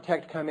have an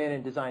architect come in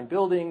and design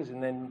buildings,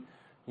 and then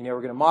we're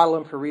going to model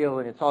them for real,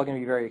 and it's all going to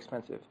be very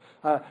expensive.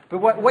 But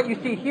what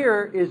you see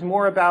here is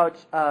more about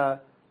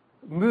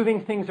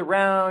moving things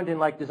around and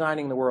like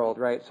designing the world,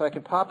 right? So I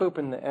can pop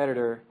open the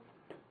editor,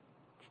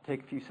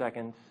 take a few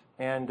seconds,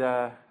 and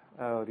the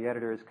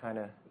editor is kind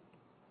of,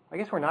 I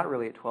guess we're not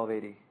really at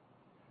 1280.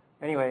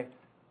 Anyway,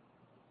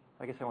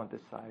 I guess I want this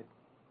side.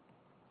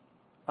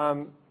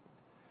 So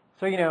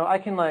I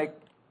can like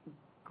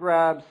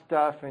grab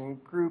stuff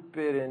and group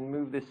it and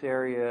move this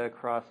area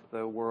across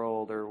the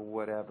world or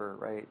whatever,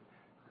 right?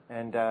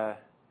 And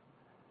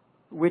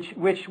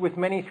which with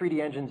many 3D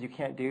engines you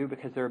can't do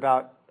because they're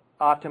about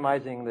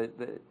optimizing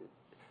the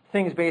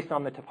things based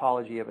on the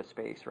topology of a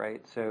space,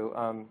 right?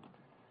 So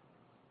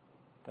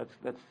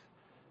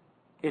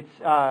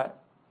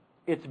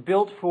it's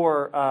built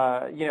for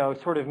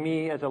sort of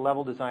me as a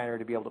level designer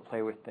to be able to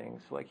play with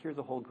things. So like here's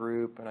a whole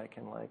group, and I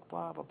can like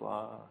blah blah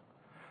blah.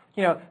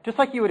 Just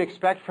like you would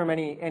expect from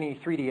any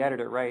 3D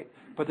editor, right?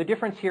 But the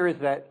difference here is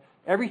that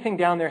everything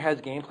down there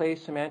has gameplay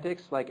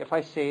semantics. Like if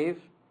I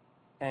save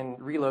and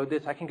reload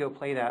this, I can go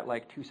play that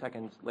like 2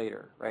 seconds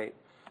later, right?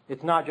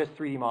 It's not just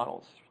 3D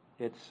models.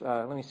 It's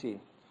let me see.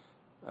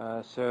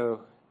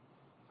 So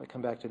if I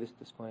come back to this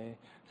display,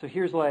 so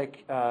here's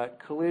like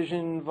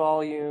collision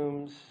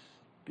volumes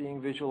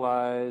being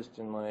visualized,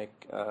 and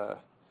like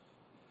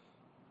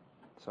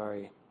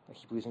sorry, I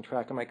keep losing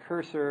track of my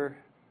cursor.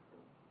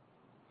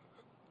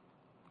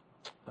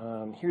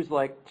 Here's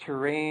like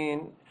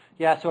terrain.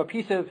 Yeah, so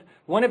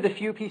one of the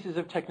few pieces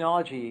of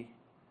technology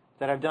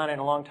that I've done in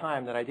a long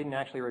time that I didn't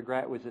actually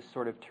regret was this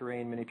sort of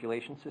terrain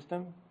manipulation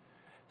system.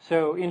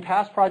 So in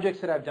past projects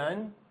that I've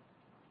done,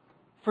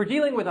 for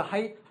dealing with a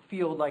height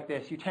field like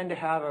this, you tend to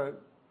have a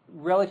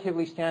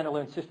relatively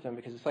standalone system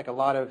because it's like a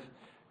lot of,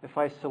 if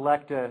I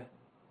select a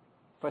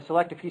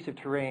piece of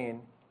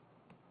terrain,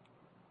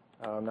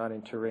 I'm not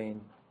in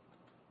terrain,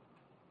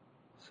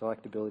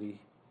 selectability.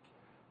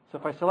 So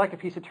if I select a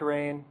piece of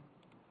terrain,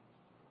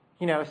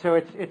 so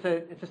it's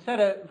a set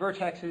of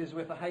vertexes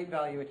with a height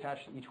value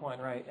attached to each one,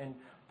 right? And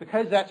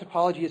because that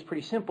topology is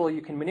pretty simple,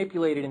 you can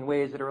manipulate it in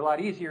ways that are a lot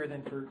easier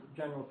than for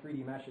general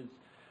 3D meshes.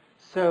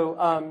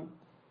 So,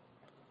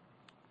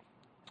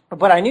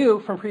 but I knew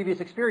from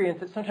previous experience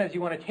that sometimes you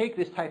want to take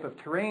this type of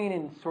terrain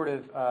and sort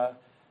of,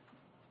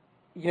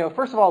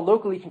 first of all,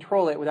 locally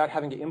control it without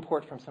having to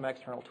import from some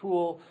external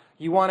tool.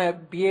 You want to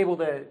be able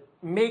to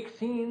make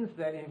scenes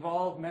that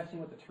involve messing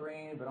with the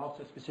terrain, but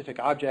also specific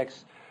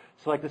objects.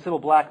 So like this little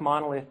black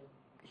monolith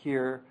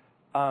here,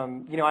 I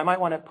might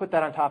want to put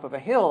that on top of a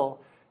hill,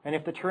 and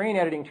if the terrain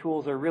editing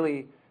tools are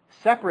really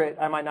separate,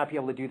 I might not be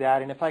able to do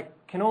that. And if I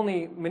can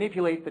only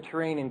manipulate the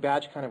terrain in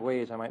batch kind of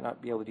ways, I might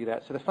not be able to do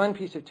that. So the fun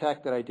piece of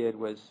tech that I did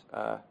was,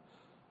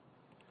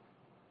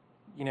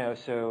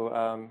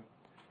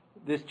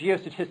 this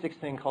geostatistics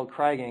thing called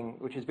Kriging,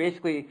 which is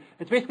basically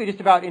just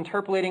about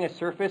interpolating a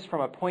surface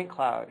from a point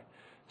cloud.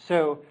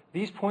 So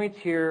these points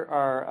here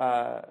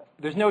are,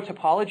 there's no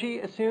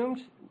topology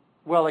assumed,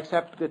 well,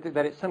 except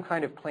that it's some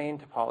kind of plane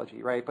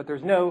topology, right? But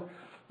there's no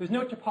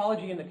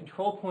topology in the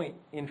control point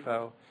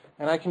info,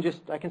 and I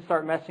can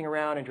start messing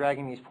around and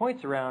dragging these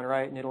points around,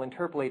 right? And it'll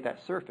interpolate that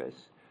surface,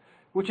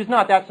 which is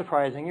not that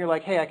surprising. You're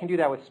like, hey, I can do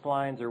that with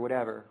splines or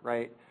whatever,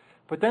 right?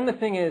 But then the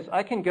thing is,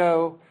 I can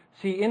go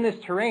see in this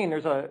terrain.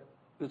 There's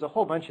a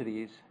whole bunch of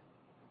these.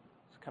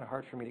 It's kind of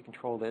hard for me to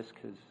control this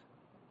because.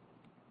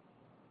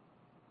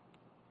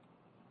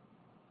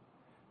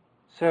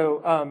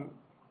 So,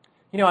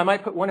 I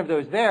might put one of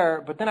those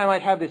there, but then I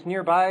might have this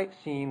nearby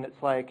scene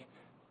that's like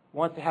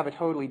wants to have a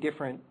totally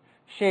different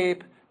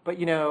shape, but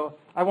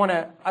I want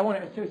to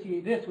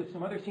associate this with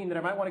some other scene that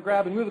I might want to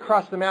grab and move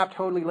across the map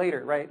totally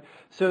later, right?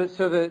 So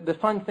the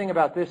fun thing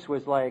about this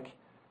was like,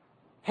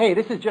 hey,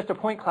 this is just a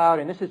point cloud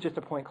and this is just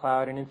a point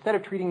cloud, and instead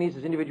of treating these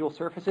as individual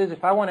surfaces,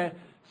 if I want to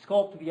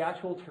sculpt the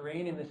actual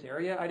terrain in this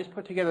area, I just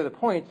put together the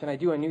points and I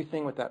do a new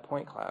thing with that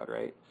point cloud,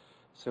 right?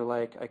 So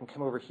like I can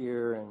come over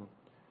here and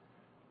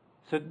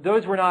so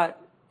those were not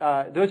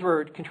those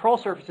were control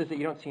surfaces that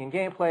you don't see in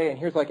gameplay, and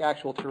here's like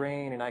actual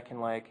terrain, and I can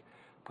like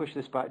push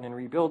this button and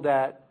rebuild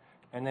that,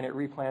 and then it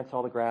replants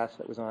all the grass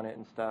that was on it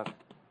and stuff.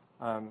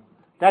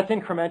 That's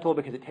incremental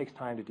because it takes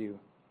time to do,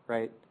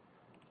 right?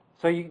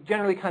 So you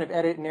generally kind of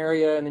edit an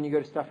area, and then you go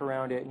to stuff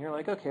around it, and you're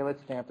like, okay,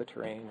 let's stamp the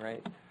terrain,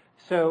 right?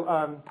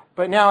 So,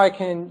 but now I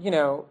can,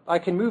 I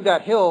can move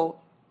that hill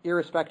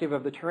irrespective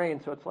of the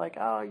terrain. So it's like,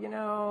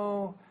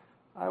 oh,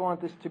 I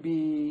want this to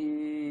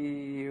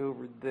be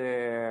over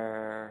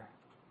there.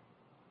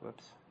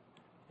 Whoops.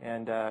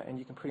 And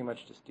you can pretty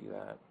much just do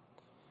that.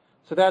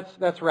 So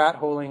that's rat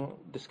holing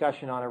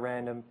discussion on a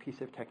random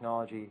piece of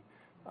technology.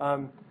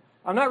 I'm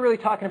not really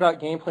talking about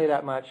gameplay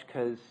that much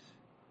because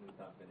it's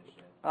not finished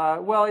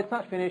yet. Well, it's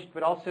not finished,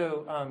 but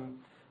also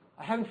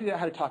I haven't figured out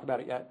how to talk about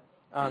it yet.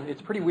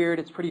 It's pretty weird.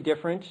 It's pretty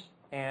different,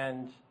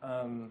 and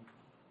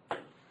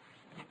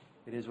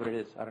it is what it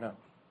is. I don't know.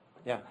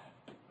 Yeah.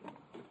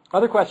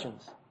 Other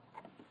questions?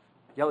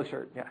 Yellow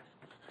shirt. Yeah.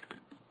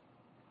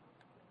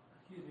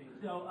 Excuse me.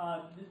 So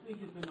this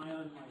week has been my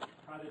own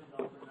project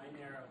development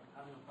nightmare of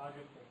having a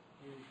project that's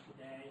due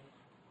today.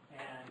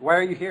 And why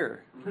are you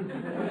here? Well,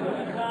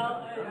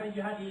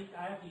 you have to eat. I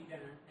have to eat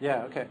dinner.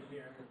 Yeah. Okay.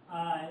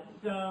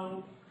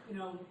 So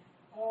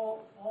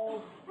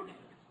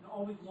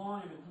all week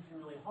long I've been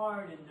pushing really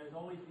hard, and there's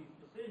always these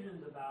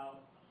decisions about.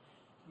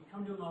 You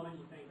come to a moment,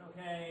 you think,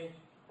 okay,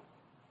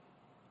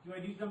 do I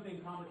do something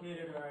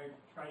complicated or I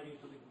try to do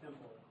something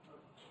simple? Or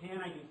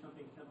can I do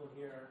something simple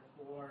here,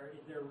 or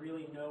is there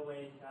really no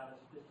way to have a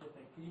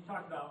specific? Can you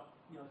talk about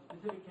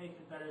specific case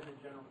is better than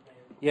general case?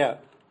 Yeah.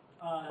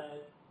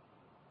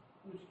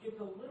 Which gets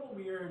a little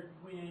weird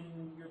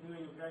when you're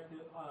doing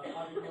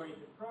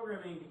object-oriented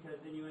programming,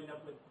 because then you end up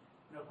with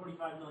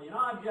 45 million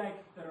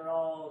objects that are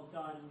all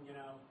done,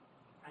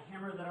 a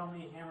hammer that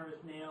only hammers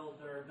nails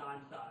that are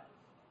dime size,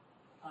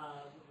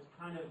 which is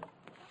kind of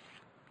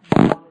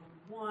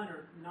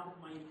or not what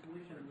my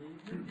intuition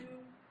leads me to.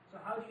 So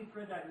how do you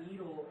thread that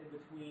needle in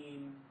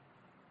between,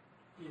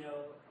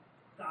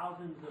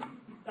 thousands of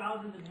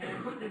hand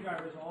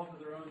screwdrivers all for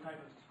their own type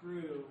of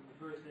screw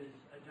versus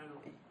a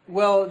general?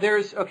 Well,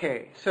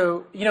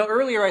 so,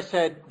 earlier I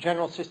said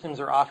general systems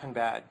are often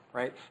bad,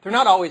 right? They're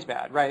not always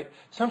bad, right?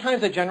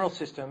 Sometimes a general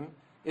system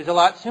is a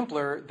lot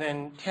simpler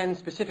than 10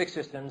 specific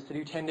systems to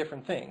do 10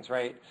 different things,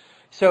 right?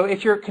 So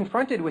if you're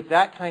confronted with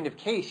that kind of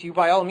case, you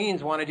by all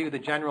means want to do the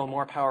general,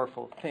 more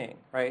powerful thing,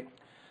 right?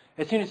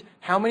 As soon as,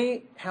 how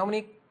many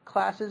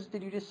classes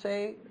did you just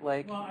say? Well,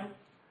 I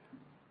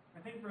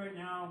think right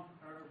now,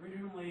 or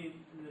originally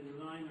in the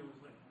design there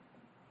was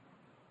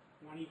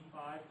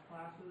 25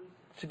 classes.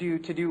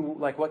 To do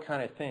like what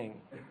kind of thing?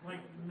 Like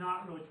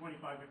not really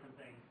 25 different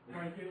things.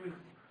 Like it was.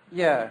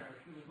 Yeah. It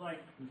was like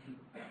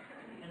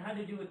it had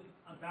to do with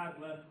a bad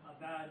web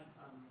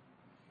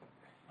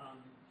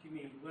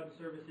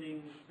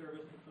servicing service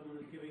that someone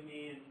was giving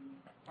me and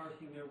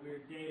parsing their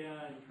weird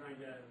data and trying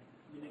to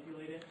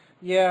manipulate it.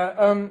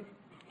 Yeah.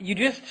 You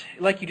just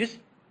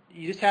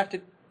have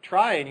to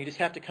try, and you just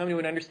have to come to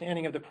an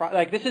understanding of the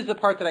like this is the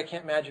part that I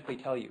can't magically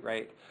tell you,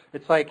 right?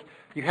 It's like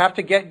you have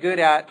to get good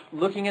at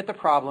looking at the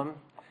problem,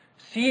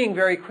 seeing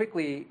very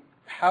quickly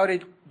how to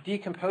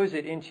decompose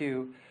it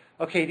into,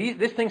 okay,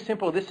 this thing's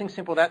simple, that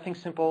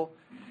thing's simple.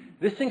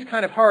 This thing's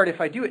kind of hard. If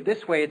I do it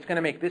this way, it's going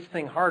to make this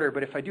thing harder.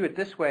 But if I do it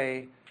this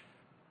way,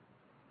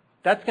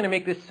 that's going to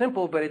make this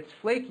simple, but it's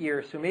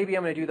flakier. So maybe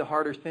I'm going to do the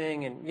harder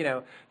thing. And,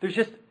 there's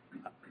just,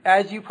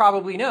 as you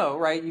probably know,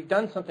 right, you've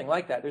done something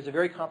like that. There's a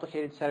very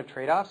complicated set of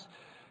trade-offs.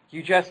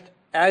 You just,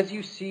 as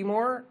you see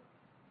more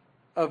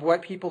of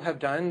what people have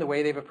done, the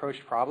way they've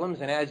approached problems,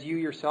 and as you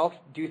yourself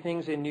do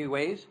things in new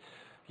ways,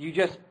 you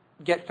just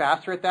get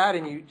faster at that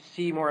and you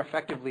see more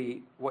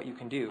effectively what you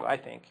can do, I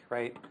think,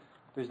 right?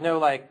 There's no,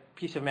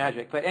 piece of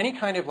magic. But any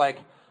kind of,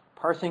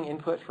 parsing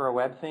input for a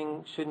web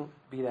thing shouldn't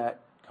be that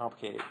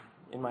complicated,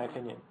 in my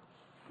opinion.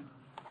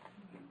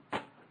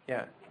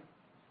 Yeah.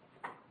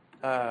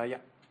 Yeah.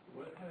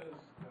 What's it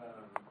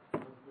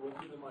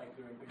been like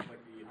doing things like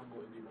the Humble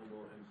Indie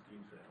Bundle and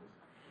Steam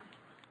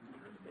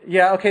sales?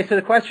 Yeah, okay, so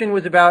the question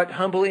was about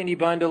Humble Indie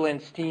Bundle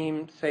and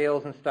Steam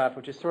sales and stuff,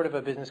 which is sort of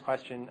a business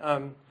question.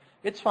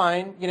 It's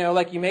fine.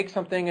 You make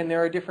something and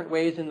there are different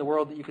ways in the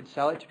world that you could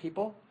sell it to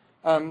people.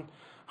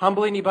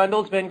 Humble Indie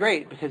Bundle's been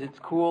great because it's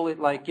cool.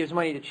 It gives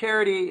money to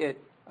charity.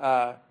 It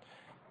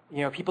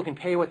people can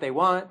pay what they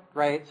want,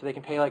 right? So they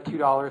can pay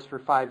 $2 for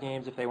 5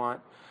 games if they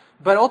want.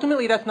 But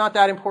ultimately, that's not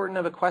that important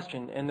of a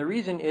question. And the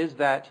reason is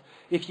that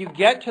if you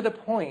get to the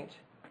point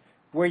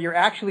where you're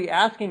actually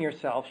asking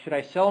yourself, should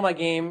I sell my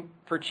game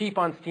for cheap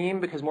on Steam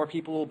because more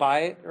people will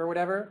buy it or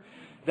whatever,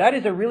 that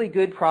is a really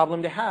good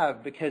problem to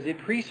have because it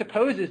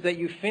presupposes that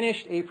you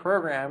finished a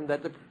program,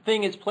 that the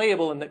thing is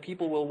playable and that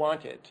people will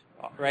want it,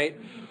 right?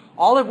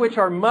 All of which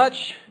are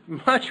much,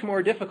 much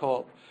more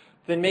difficult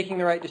than making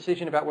the right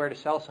decision about where to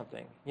sell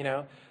something,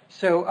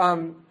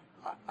 So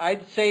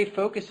I'd say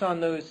focus on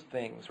those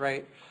things,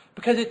 right?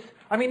 Because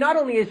not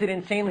only is it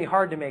insanely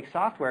hard to make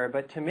software,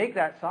 but to make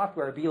that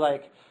software be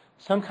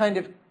some kind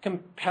of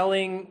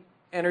compelling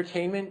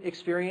entertainment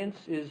experience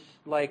is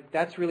like,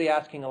 that's really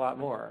asking a lot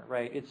more,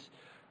 right?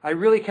 I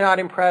really cannot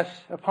impress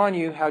upon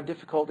you how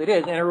difficult it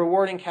is, and a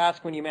rewarding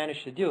task when you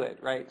manage to do it,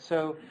 right?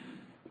 So,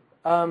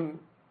 yeah,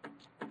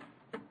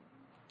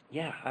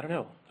 I don't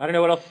know. I don't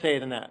know what else to say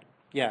than that.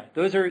 Yeah,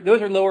 those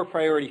are lower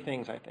priority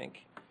things, I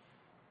think.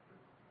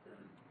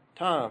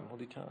 Tom, we'll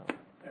do Tom.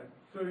 Yeah.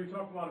 So you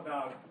talk a lot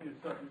about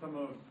some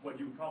of what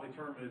you would probably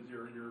term as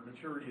your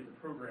maturity as a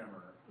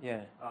programmer.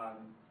 Yeah.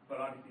 But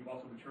obviously you've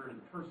also matured as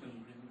a person.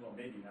 Well,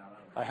 maybe now.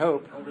 I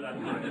hope. Over that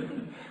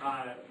time.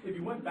 If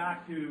you went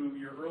back to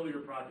your earlier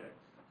projects,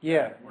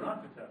 yeah, were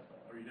not successful,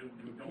 or you don't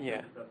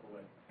yeah. successful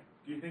with,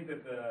 do you think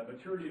that the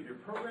maturity of your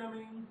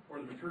programming or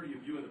the maturity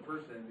of you as a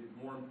person is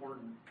more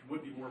important?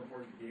 Would be more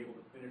important to be able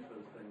to finish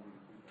those things?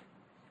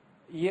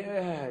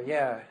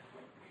 Yeah.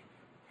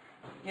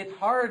 It's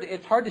hard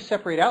to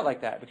separate out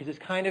like that because it's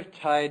kind of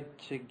tied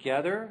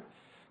together.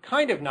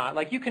 Kind of not.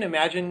 Like you can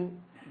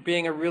imagine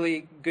being a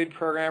really good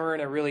programmer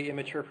and a really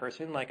immature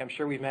person. Like I'm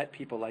sure we've met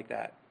people like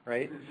that,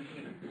 right?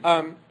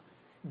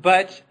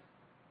 But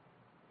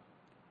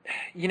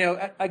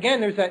again,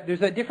 there's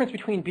that difference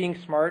between being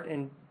smart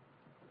and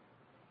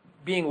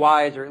being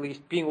wise, or at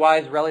least being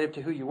wise relative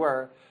to who you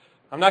were.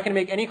 I'm not going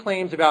to make any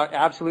claims about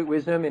absolute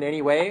wisdom in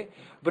any way,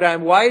 but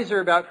I'm wiser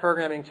about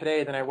programming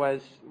today than I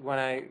was when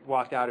I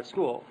walked out of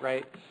school,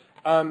 right?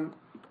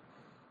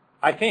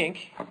 I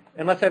think,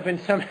 unless I've been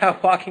somehow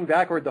walking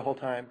backward the whole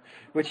time,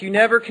 which you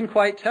never can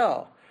quite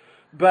tell.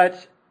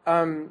 But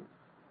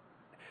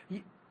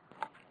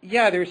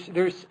yeah,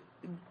 there's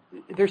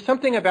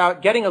something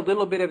about getting a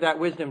little bit of that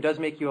wisdom does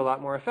make you a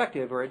lot more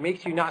effective, or it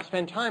makes you not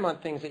spend time on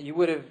things that you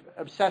would have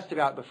obsessed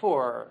about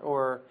before,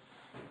 or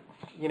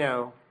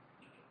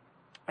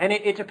and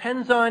it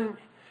depends on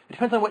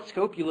what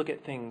scope you look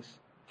at things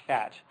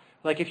at.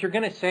 Like if you're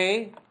going to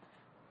say,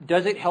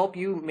 does it help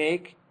you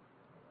make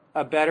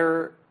a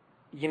better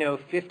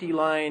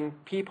 50-line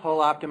peephole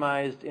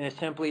optimized in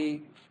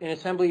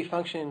assembly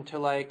function to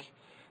like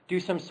do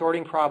some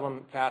sorting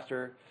problem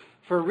faster?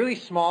 For a really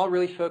small,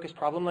 really focused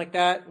problem like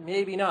that,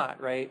 maybe not,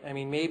 right? I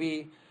mean,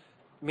 maybe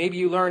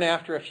you learn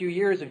after a few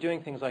years of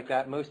doing things like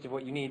that most of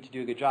what you need to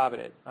do a good job at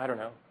it. I don't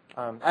know.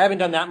 I haven't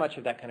done that much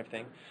of that kind of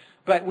thing.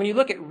 But when you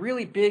look at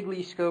really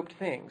bigly scoped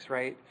things,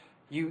 right,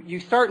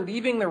 you start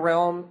leaving the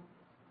realm.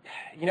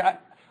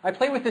 I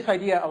play with this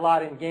idea a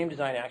lot in game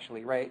design,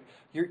 actually, right?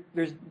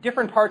 There's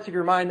different parts of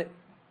your mind that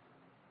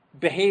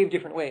behave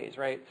different ways,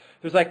 right?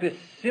 There's like this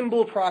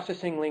symbol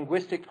processing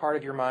linguistic part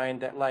of your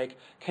mind that like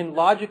can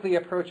logically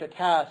approach a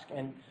task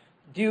and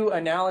do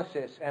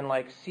analysis and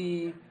like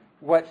see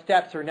what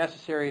steps are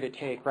necessary to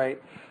take,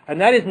 right? And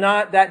that is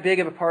not that big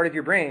of a part of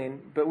your brain,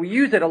 but we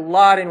use it a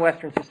lot in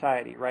Western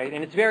society, right?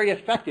 And it's very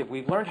effective.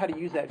 We've learned how to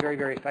use that very,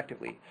 very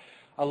effectively.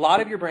 A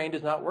lot of your brain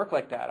does not work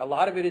like that. A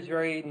lot of it is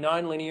very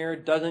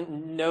nonlinear, doesn't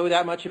know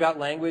that much about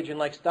language, and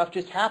like stuff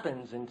just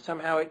happens, and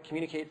somehow it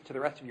communicates to the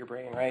rest of your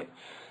brain, right?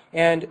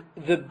 And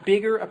the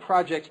bigger a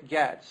project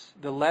gets,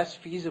 the less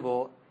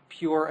feasible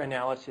pure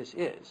analysis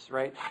is,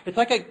 right? It's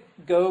like a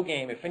Go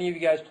game. If any of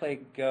you guys play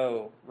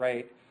Go,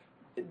 right?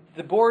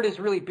 The board is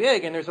really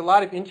big, and there's a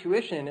lot of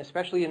intuition,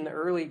 especially in the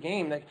early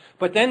game.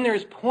 But then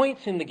there's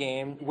points in the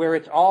game where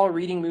it's all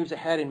reading moves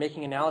ahead and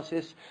making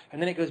analysis,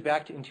 and then it goes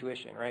back to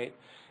intuition, right?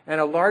 And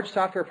a large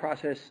software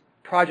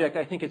project,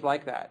 I think, is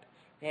like that.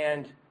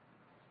 And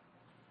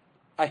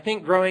I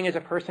think growing as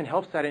a person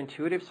helps that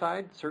intuitive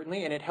side,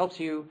 certainly, and it helps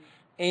you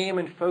aim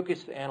and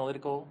focus the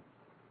analytical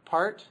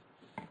part.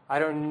 I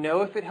don't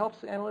know if it helps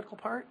the analytical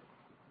part.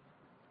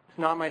 It's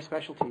not my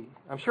specialty.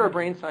 I'm sure a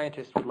brain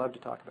scientist would love to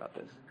talk about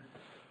this.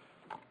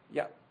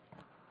 Yeah.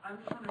 I'm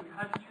just wondering,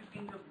 how did you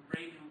think of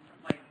braid?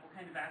 Like, what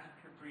kind of acid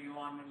trip were you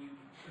on when you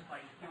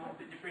like came up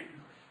with the different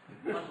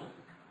puzzles?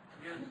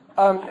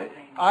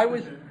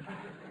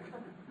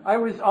 I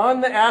was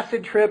on the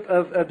acid trip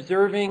of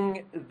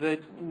observing the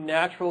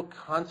natural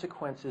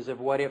consequences of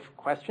what-if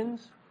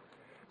questions.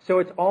 So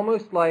it's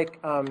almost like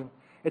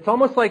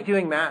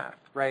doing math,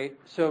 right?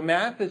 So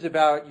math is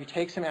about you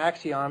take some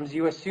axioms,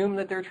 you assume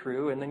that they're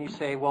true, and then you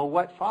say, well,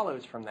 what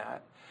follows from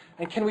that?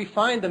 And can we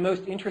find the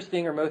most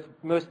interesting or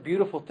most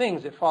beautiful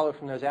things that follow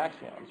from those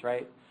axioms,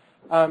 right?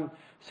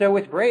 So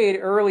with braid,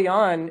 early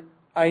on,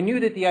 I knew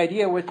that the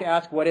idea was to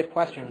ask what-if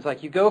questions.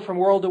 Like you go from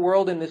world to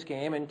world in this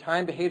game, and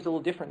time behaves a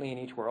little differently in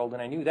each world,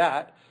 and I knew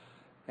that.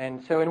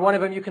 And so in one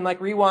of them, you can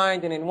like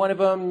rewind, and in one of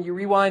them, you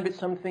rewind, but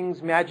some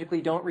things magically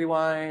don't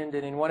rewind,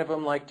 and in one of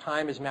them, like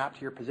time is mapped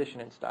to your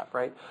position and stuff,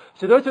 right?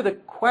 So those are the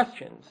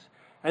questions.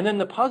 And then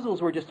the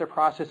puzzles were just a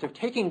process of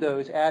taking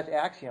those as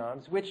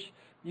axioms, which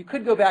you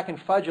could go back and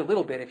fudge a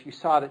little bit if you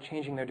saw that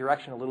changing their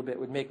direction a little bit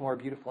would make more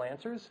beautiful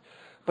answers.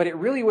 But it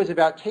really was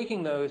about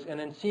taking those and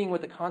then seeing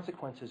what the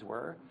consequences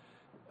were,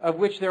 of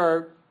which there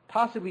are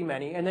possibly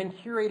many, and then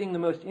curating the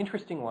most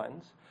interesting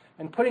ones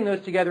and putting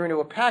those together into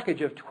a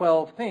package of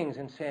 12 things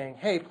and saying,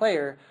 hey,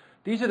 player,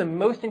 these are the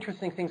most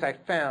interesting things I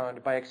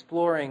found by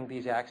exploring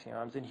these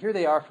axioms, and here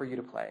they are for you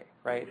to play,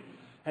 right?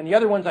 And the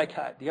other ones I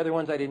cut. The other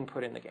ones I didn't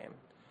put in the game.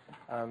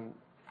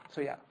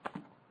 So yeah,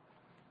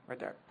 right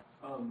there.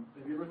 Have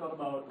you ever thought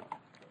about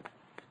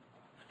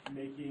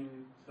making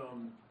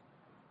some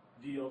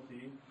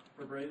DLC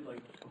for Braid, like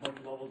a bunch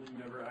of levels that you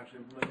never actually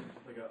implemented,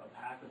 just like a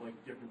pack of like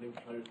different things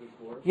for players to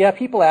explore? Yeah,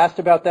 people asked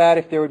about that,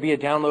 if there would be a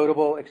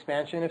downloadable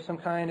expansion of some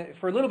kind.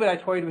 For a little bit, I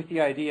toyed with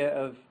the idea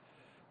of,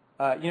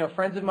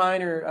 friends of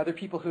mine or other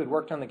people who had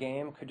worked on the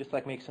game could just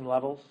like make some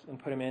levels and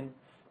put them in.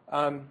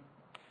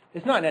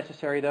 It's not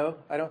necessary, though,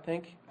 I don't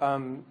think.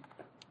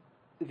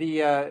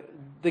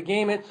 The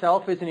game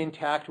itself is an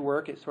intact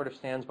work. It sort of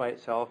stands by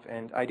itself,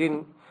 and I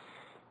didn't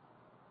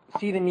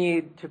see the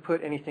need to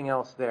put anything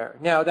else there.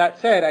 Now, that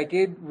said, I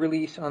did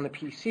release on the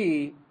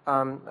PC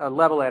a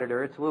level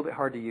editor. It's a little bit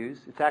hard to use.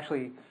 It's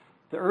actually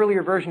the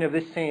earlier version of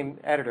this same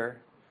editor.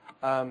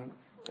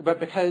 But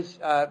because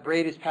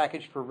Braid is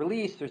packaged for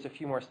release, there's a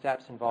few more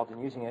steps involved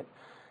in using it.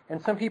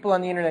 And some people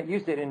on the internet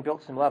used it and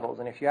built some levels.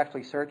 And if you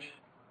actually search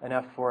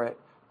enough for it,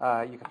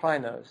 you can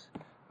find those.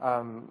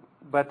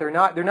 But they're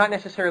not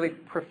necessarily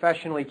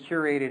professionally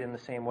curated in the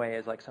same way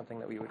as like something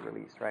that we would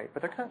release, right?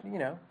 But they're kind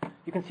of,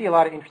 you can see a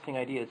lot of interesting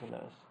ideas in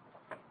those.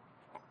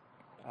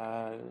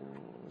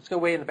 Let's go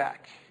way in the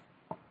back.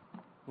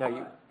 No,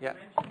 you, yeah. You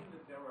mentioned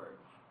that there were,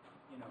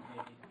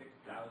 maybe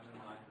 6,000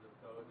 lines of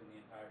code in the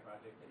entire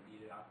project that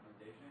needed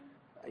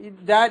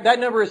optimization. That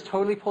number is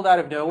totally pulled out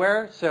of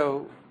nowhere,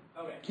 so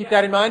keep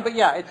that in mind. But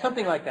yeah, it's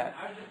something like that.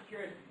 I was just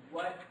curious,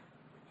 what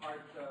parts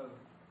of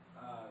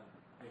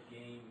the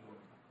game would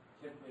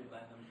typically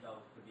lend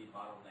themselves to be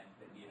bottlenecks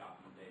that need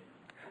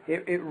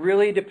optimization? It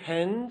really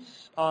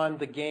depends on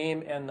the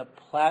game and the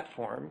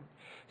platform.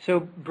 So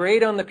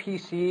Braid on the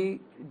PC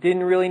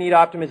didn't really need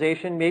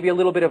optimization, maybe a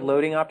little bit of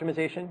loading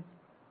optimization.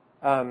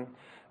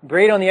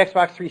 Braid on the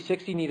Xbox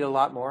 360 needed a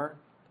lot more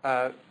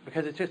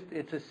because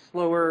it's a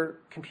slower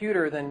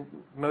computer than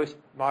most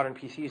modern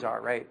PCs are,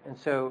 right? And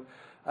so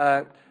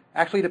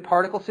actually the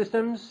particle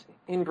systems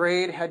in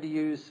Braid had to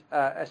use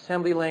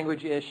assembly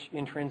language-ish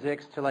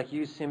intrinsics to like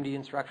use SIMD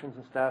instructions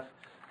and stuff.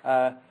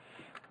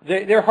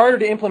 They're harder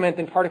to implement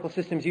than particle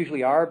systems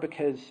usually are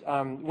because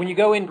when you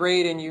go in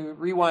Braid and you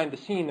rewind the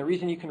scene, the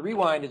reason you can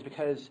rewind is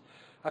because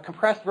a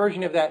compressed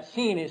version of that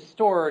scene is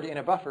stored in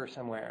a buffer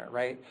somewhere,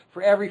 right,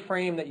 for every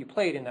frame that you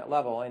played in that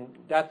level. And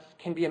that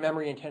can be a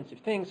memory-intensive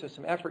thing, so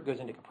some effort goes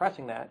into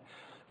compressing that,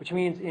 which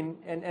means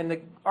and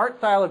the art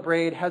style of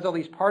Braid has all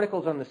these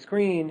particles on the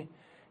screen,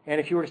 and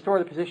if you were to store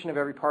the position of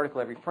every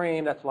particle every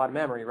frame, that's a lot of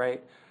memory,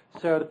 right?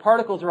 So the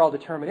particles are all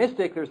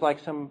deterministic. There's like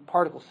some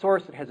particle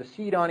source that has a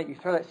seed on it. You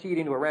throw that seed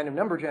into a random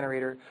number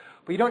generator,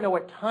 but you don't know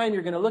what time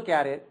you're going to look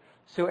at it.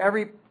 So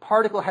every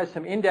particle has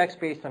some index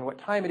based on what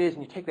time it is,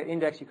 and you take that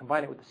index, you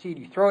combine it with the seed,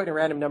 you throw it in a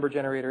random number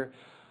generator,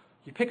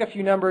 you pick a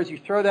few numbers, you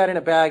throw that in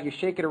a bag, you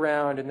shake it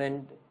around, and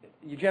then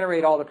you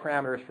generate all the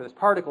parameters for this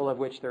particle, of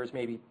which there's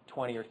maybe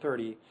 20 or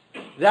 30.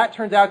 That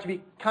turns out to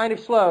be kind of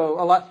slow,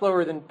 a lot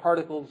slower than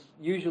particles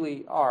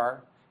usually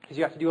are, because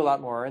you have to do a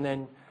lot more. And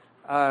then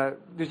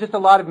there's just a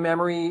lot of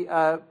memory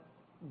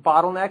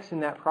bottlenecks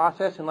in that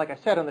process. And like I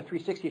said, on the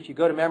 360, if you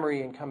go to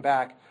memory and come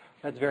back,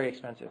 that's very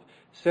expensive.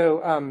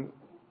 So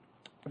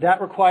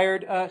that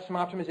required some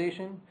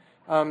optimization.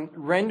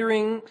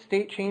 Rendering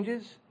state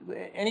changes.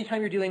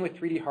 Anytime you're dealing with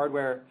 3D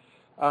hardware,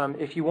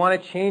 if you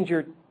want to change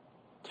your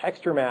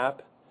texture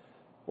map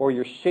or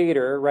your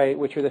shader, right,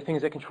 which are the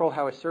things that control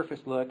how a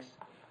surface looks,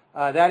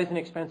 that is an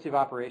expensive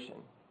operation.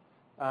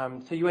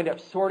 So you end up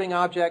sorting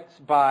objects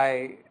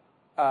by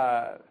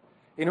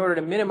in order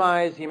to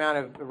minimize the amount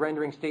of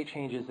rendering state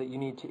changes that you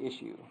need to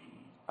issue.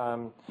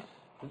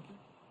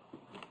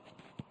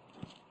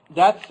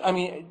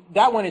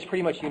 That one is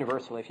pretty much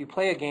universal. If you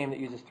play a game that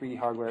uses 3D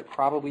hardware, it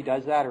probably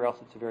does that, or else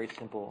it's a very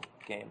simple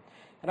game.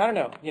 And I don't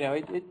know,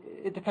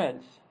 it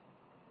depends,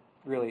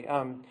 really.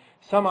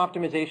 Some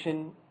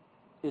optimization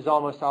is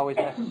almost always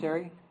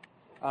necessary,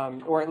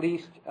 or at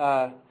least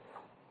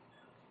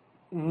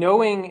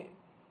knowing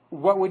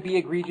what would be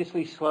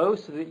egregiously slow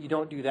so that you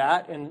don't do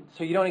that, and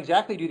so you don't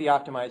exactly do the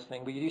optimized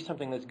thing, but you do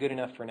something that's good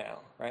enough for now,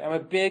 right? I'm a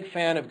big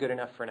fan of good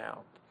enough for now,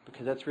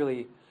 because that's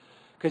really,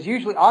 because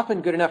usually,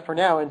 often good enough for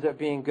now ends up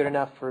being good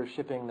enough for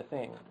shipping the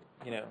thing,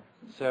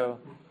 So,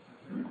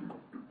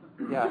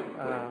 yeah.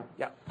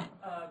 You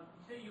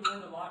say you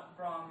learned a lot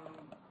from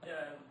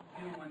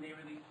Doom when they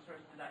released the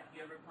source to that. Do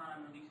you ever plan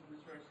on releasing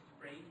the source to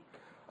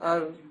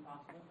Braid?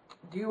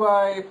 Do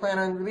I plan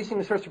on releasing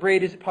the source to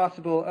Braid? Is it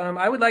possible?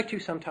 I would like to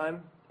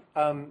sometime.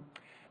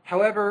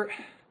 However,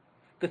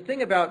 the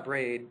thing about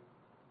Braid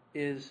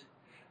is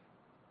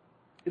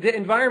the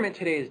environment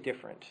today is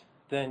different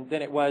than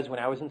it was when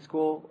I was in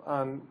school.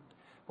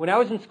 When I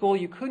was in school,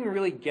 you couldn't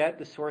really get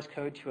the source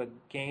code to a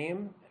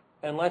game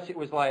unless it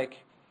was like,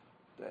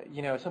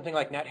 something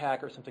like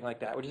NetHack or something like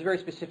that, which is a very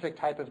specific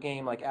type of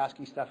game, like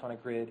ASCII stuff on a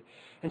grid.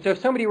 And so if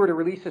somebody were to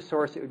release a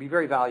source, it would be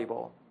very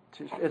valuable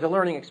as a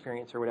learning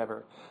experience or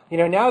whatever.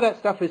 Now that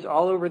stuff is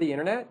all over the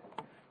internet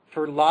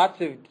for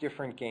lots of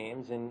different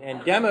games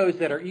and demos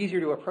that are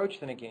easier to approach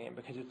than a game,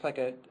 because it's like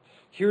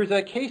here's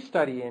a case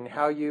study in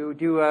how you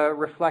do a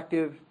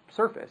reflective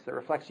surface that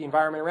reflects the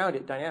environment around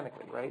it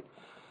dynamically, right?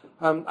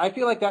 I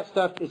feel like that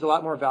stuff is a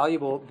lot more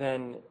valuable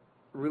than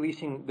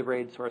releasing the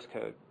Braid source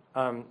code.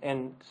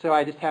 And so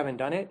I just haven't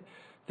done it.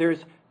 There's,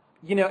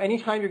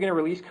 anytime you're going to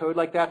release code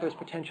like that, there's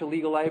potential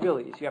legal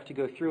liabilities. You have to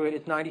go through it.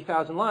 It's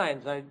 90,000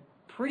 lines. I'm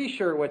pretty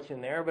sure what's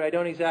in there, but I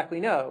don't exactly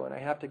know, and I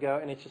have to go,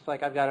 and it's just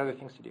like I've got other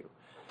things to do.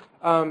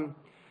 I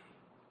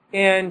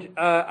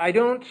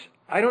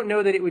don't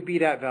know that it would be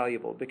that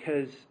valuable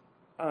because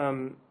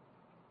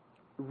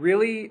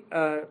really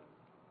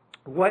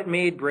what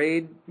made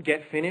Braid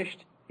get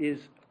finished is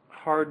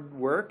hard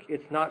work.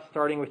 It's not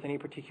starting with any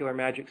particular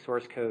magic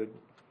source code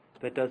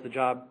that does the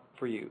job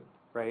for you,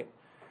 right?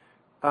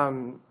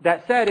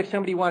 That said, if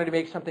somebody wanted to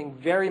make something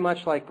very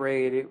much like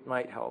Braid, it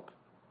might help.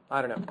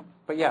 I don't know.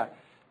 But yeah,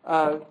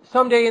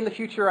 someday in the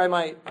future I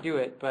might do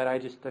it, but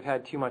I've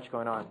had too much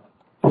going on.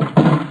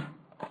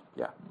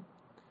 Yeah.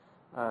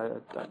 How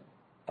does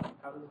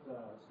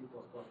C++ fit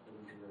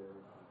into your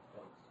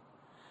thoughts?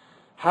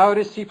 How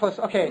does C++...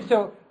 Okay,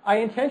 so I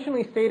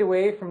intentionally stayed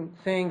away from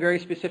saying very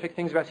specific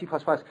things about C++.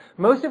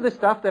 Most of the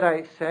stuff that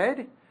I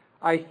said,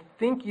 I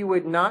think you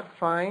would not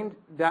find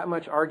that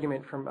much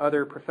argument from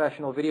other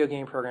professional video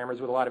game programmers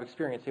with a lot of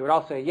experience. They would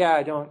all say,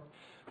 yeah, don't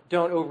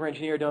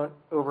over-engineer, don't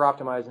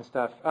over-optimize and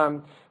stuff.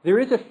 There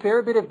is a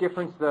fair bit of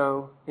difference,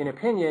 though, in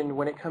opinion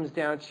when it comes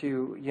down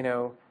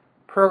to,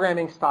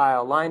 programming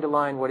style, line to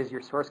line, what does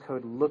your source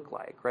code look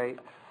like, right?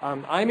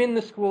 I'm in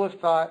the school of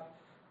thought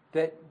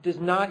that does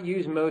not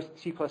use most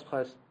C++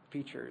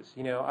 features.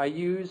 I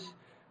use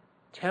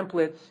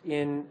templates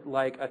in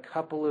like a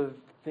couple of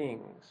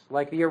things.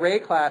 Like the array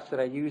class that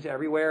I use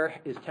everywhere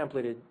is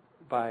templated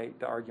by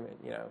the argument,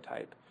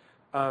 type.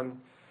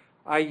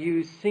 I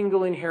use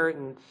single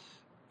inheritance,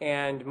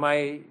 and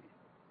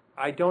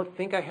I don't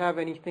think I have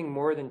anything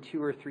more than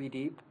 2 or 3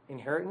 deep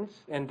inheritance,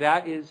 and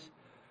that is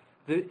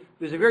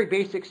there's a very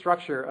basic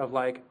structure of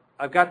like,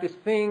 I've got this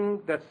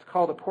thing that's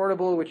called a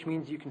portable, which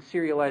means you can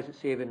serialize it,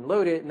 save it, and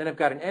load it, and then I've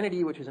got an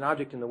entity, which is an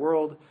object in the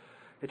world.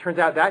 It turns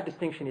out that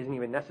distinction isn't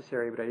even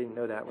necessary, but I didn't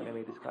know that when I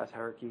made this class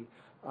hierarchy,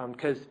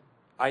 because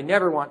I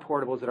never want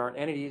portables that aren't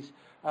entities.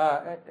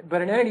 But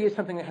an entity is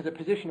something that has a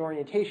position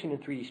orientation in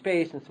 3D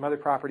space and some other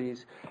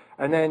properties.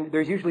 And then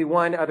there's usually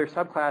one other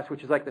subclass,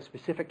 which is like the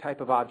specific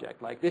type of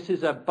object. Like this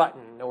is a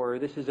button or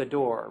this is a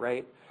door,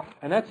 right?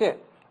 And that's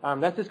it.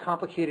 That's as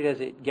complicated as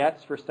it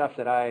gets for stuff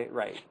that I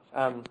write.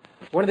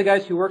 One of the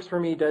guys who works for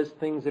me does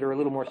things that are a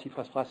little more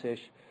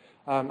C++-ish.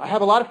 I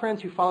have a lot of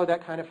friends who follow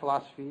that kind of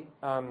philosophy,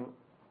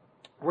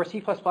 where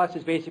C++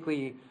 is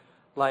basically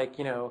like,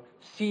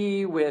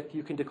 C with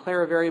you can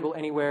declare a variable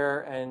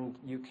anywhere and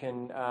you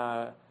can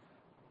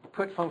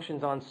put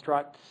functions on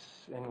structs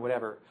and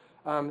whatever.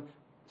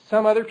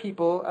 Some other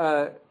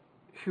people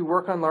who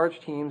work on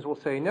large teams will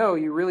say, no,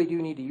 you really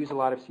do need to use a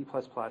lot of C++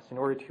 in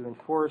order to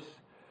enforce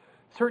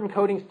certain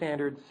coding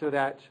standards so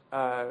that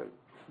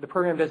the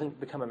program doesn't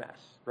become a mess,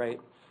 right?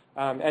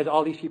 As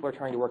all these people are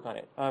trying to work on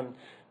it.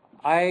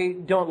 I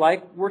don't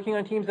like working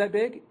on teams that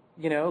big.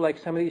 Like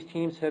some of these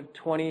teams have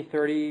 20,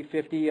 30,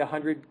 50,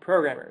 100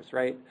 programmers,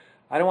 right?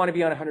 I don't want to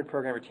be on a 100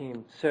 programmer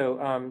team.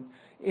 So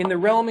in the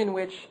realm in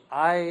which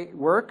I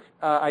work,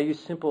 I use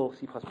simple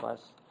C++.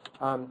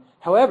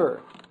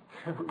 However,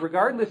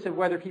 regardless of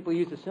whether people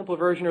use the simple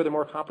version or the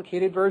more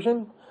complicated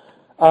version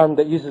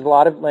that uses a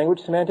lot of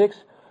language semantics,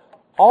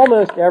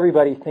 almost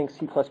everybody thinks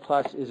C++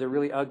 is a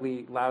really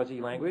ugly, lousy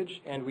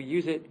language, and we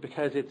use it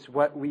because it's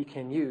what we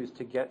can use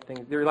to get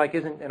things. There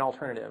isn't an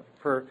alternative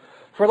for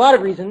a lot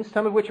of reasons,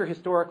 some of which are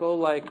historical,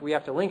 like we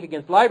have to link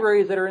against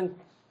libraries that are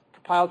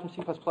compiled from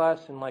C++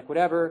 and like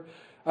whatever.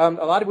 A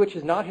lot of which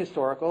is not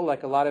historical,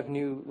 like a lot of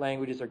new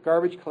languages are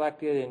garbage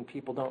collected and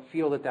people don't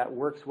feel that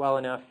works well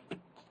enough.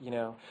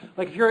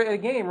 Like if you're at a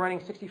game running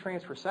 60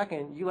 frames per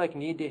second, you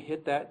need to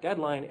hit that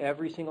deadline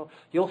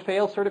you'll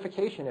fail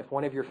certification if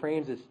one of your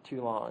frames is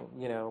too long,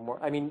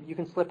 you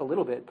can slip a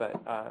little bit, but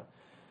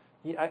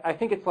I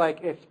think it's like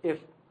if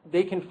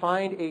they can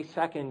find a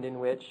second in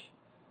which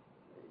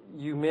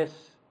you miss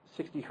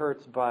 60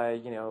 hertz by,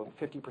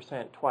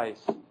 50% twice,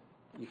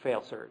 you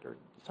fail cert or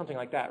something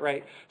like that,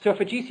 right? So if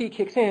a GC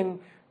kicks in,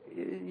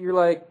 you're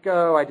like,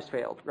 oh, I just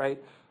failed,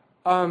 right?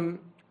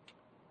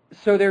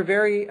 So they're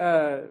very,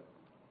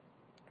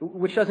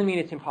 which doesn't mean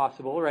it's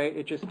impossible, right?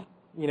 It just,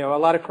 a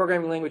lot of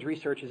programming language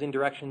research is in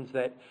directions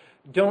that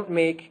don't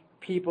make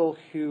people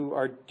who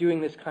are doing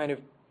this kind of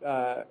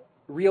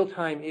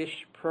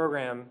real-time-ish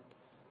program,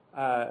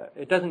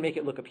 it doesn't make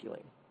it look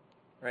appealing,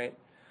 right?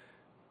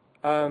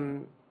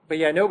 But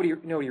yeah, nobody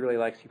really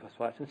likes C++.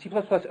 And C++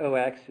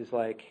 OX is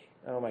like,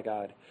 oh my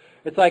God.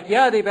 It's like,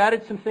 yeah, they've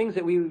added some things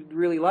that we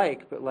really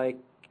like, but like,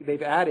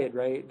 they've added,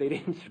 right? They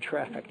didn't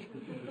subtract.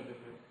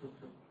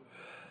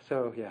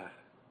 So, yeah.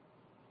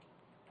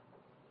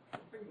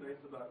 Something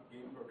nice about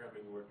game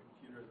programming where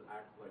computers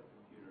act like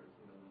computers,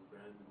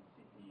 random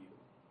CPU.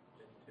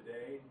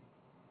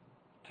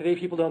 And Today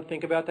people don't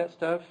think about that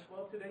stuff?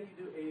 Well, today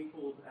you do A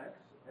equals X,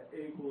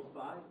 A equals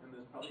 5, and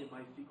there's probably a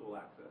MySQL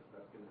access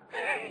that's going to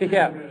happen.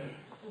 Yeah.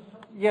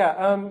 Yeah.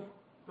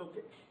 So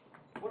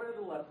what are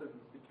the lessons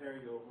to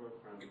carry over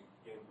from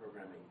game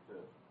programming to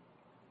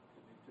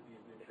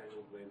these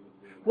newfangled ways of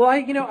doing Well,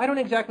 I don't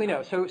exactly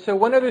know. So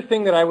one other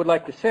thing that I would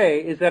like to say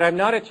is that I'm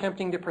not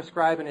attempting to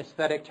prescribe an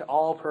aesthetic to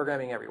all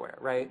programming everywhere,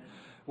 right?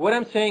 What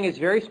I'm saying is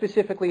very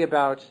specifically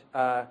about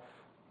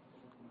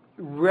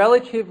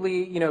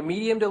relatively,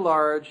 medium to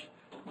large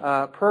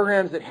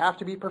programs that have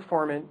to be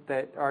performant,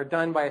 that are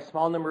done by a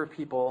small number of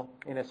people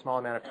in a small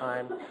amount of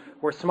time,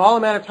 where small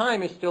amount of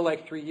time is still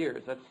like 3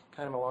 years. That's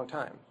kind of a long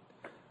time.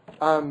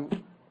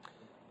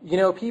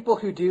 People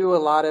who do a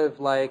lot of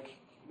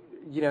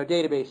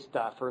database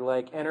stuff or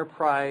like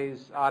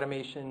enterprise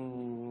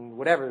automation,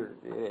 whatever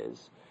it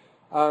is,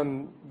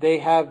 they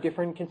have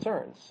different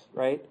concerns,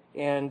 right?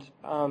 And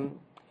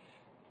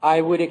I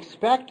would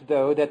expect,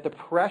 though, that the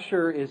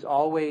pressure is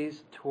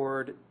always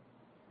toward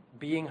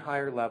being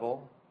higher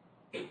level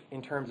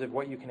in terms of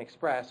what you can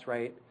express,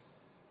 right?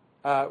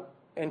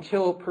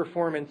 Until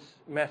performance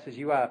messes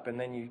you up, and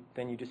then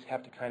you just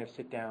have to kind of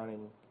sit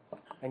down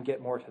and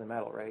get more to the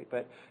metal, right?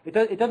 But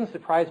it doesn't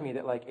surprise me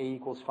that like A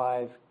equals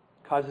 5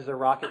 causes a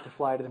rocket to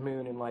fly to the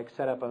moon and like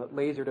set up a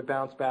laser to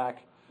bounce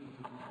back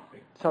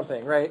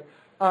something, right?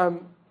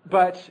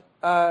 But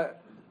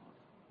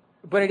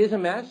it is a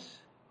mess,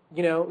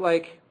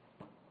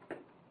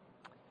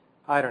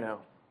 I don't know.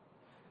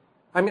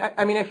 I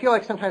mean, I feel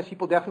like sometimes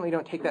people definitely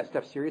don't take that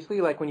stuff seriously.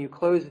 Like when you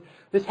close,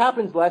 this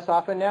happens less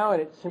often now,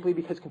 and it's simply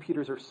because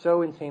computers are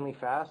so insanely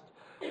fast.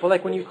 But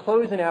like when you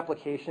close an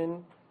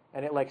application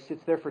and it like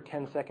sits there for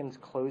 10 seconds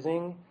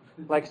closing,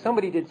 like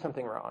somebody did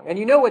something wrong. And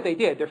you know what they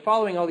did. They're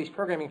following all these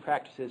programming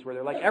practices where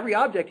they're like, every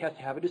object has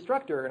to have a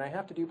destructor, and I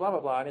have to do blah, blah,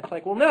 blah. And it's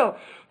like, well, no,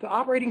 the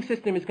operating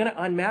system is going to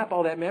unmap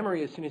all that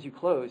memory as soon as you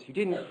close. You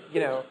didn't,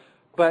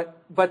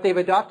 but they've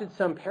adopted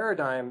some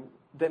paradigm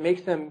that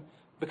makes them,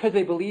 because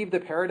they believe the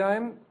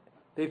paradigm,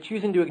 they've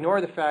chosen to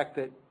ignore the fact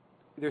that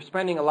they're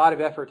spending a lot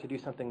of effort to do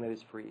something that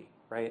is free,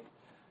 right?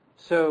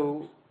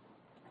 So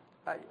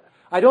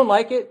I don't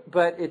like it,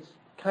 but it's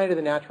kind of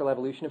the natural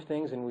evolution of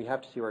things, and we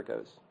have to see where it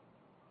goes.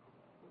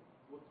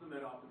 What's the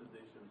meta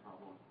optimization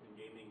problem in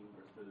gaming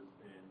versus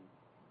in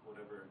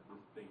whatever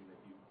this thing that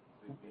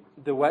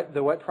you...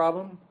 The what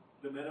problem?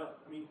 The meta,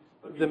 okay,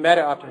 the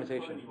meta optimize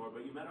optimization. Anymore,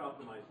 but you meta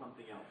optimize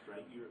something else,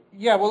 right?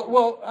 Yeah,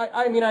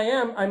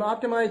 I'm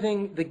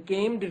optimizing the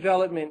game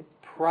development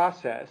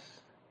process.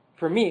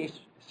 For me,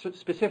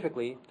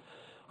 specifically,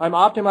 I'm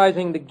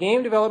optimizing the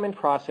game development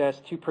process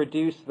to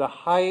produce the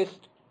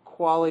highest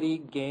quality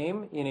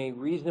game in a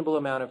reasonable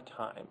amount of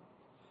time,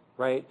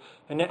 right?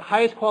 And that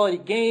highest quality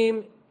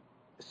game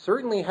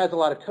certainly has a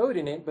lot of code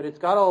in it, but it's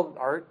got all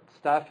art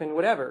stuff and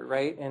whatever,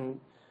 right? And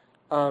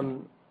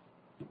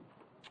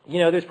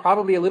there's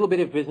probably a little bit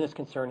of business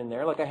concern in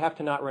there, like I have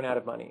to not run out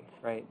of money,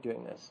 right,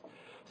 doing this.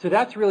 So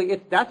that's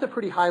a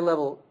pretty high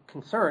level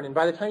concern, and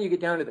by the time you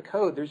get down to the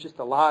code, there's just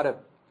a lot of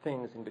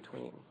things in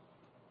between.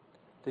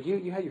 Did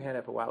you had your hand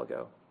up a while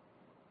ago?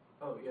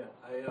 Oh yeah,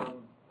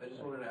 I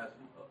just wanted to ask.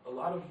 A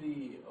lot of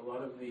the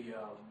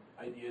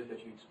ideas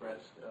that you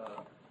expressed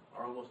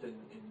are almost in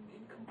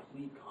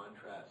complete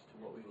contrast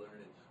to what we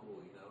learn in school.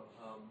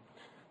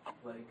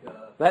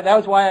 That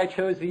was why I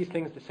chose these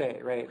things to say,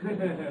 right?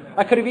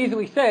 I could have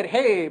easily said,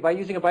 hey, by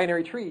using a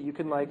binary tree, you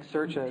can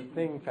search a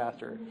thing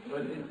faster.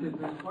 But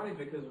it's funny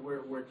because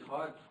we're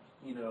taught,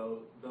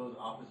 those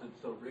opposites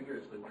so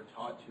rigorously. We're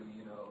taught to,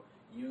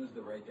 use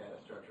the right data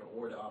structure,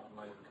 or to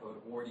optimize the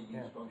code, or to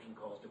use function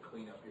calls to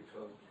clean up your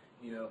code.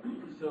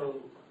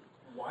 So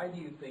why do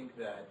you think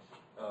that,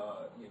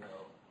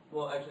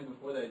 well, actually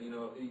before that,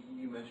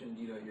 you mentioned,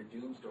 your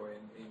Doom story,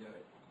 and,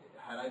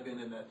 had I been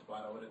in that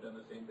spot, I would have done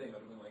the same thing. I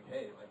would have been like,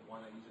 hey, why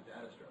not use a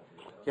data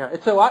structure? Yeah,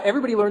 it's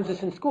everybody learns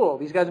this in school.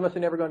 These guys must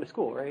have never gone to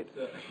school, right?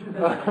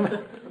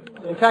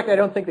 In fact, I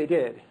don't think they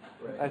did.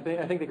 Right.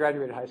 I think they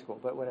graduated high school,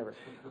 but whatever.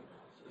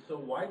 So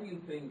why do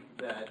you think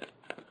that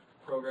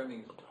programming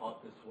is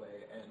taught this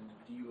way, and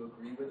do you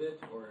agree with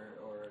it, or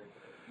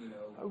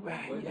what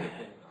is your opinion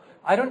on it?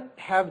 I don't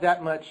have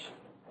that much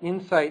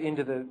insight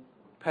into the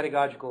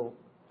pedagogical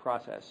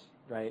process,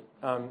 right?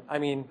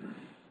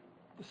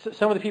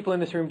 Some of the people in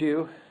this room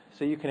do,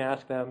 so you can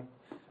ask them.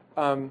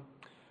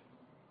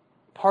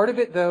 Part of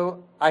it,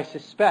 though, I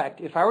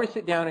suspect, if I were to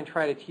sit down and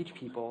try to teach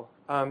people,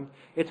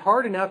 it's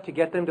hard enough to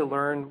get them to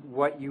learn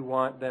what you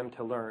want them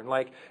to learn.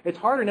 It's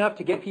hard enough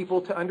to get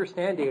people to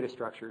understand data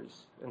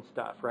structures and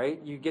stuff,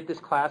 right? You get this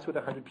class with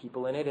 100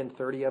 people in it, and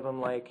 30 of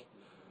them,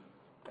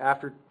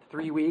 after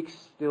 3 weeks,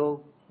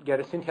 still get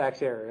a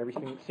syntax error, every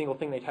single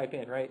thing they type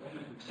in, right?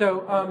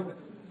 So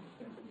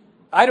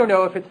I don't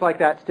know if it's like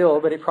that still,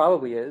 but it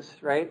probably is,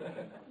 right?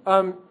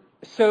 Part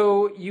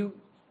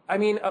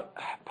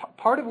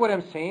of what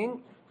I'm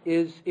saying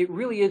is it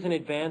really is an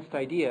advanced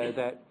idea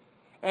that,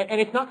 and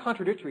it's not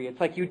contradictory.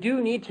 It's like you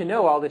do need to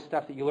know all this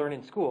stuff that you learn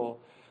in school,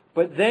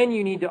 but then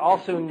you need to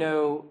also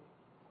know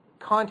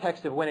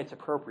context of when it's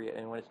appropriate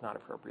and when it's not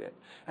appropriate.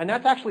 And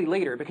that's actually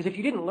later, because if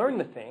you didn't learn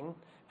the thing,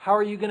 how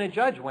are you going to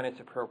judge when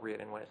it's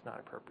appropriate and when it's not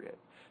appropriate?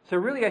 So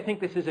really, I think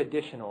this is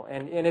additional.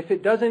 And if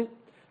it doesn't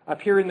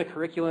appear in the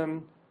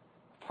curriculum,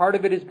 part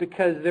of it is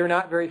because they're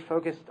not very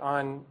focused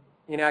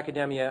in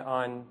academia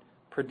on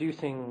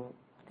producing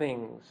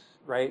things,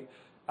 right?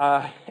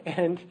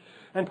 And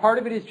part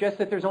of it is just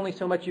that there's only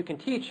so much you can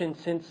teach, and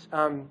since,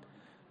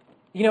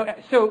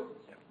 so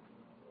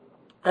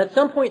at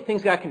some point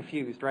things got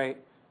confused, right?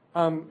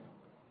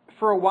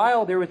 For a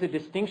while there was a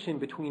distinction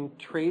between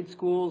trade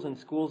schools and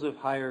schools of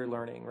higher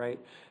learning, right?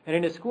 And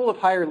in a school of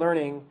higher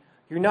learning,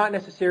 you're not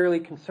necessarily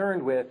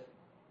concerned with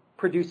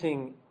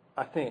producing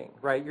a thing,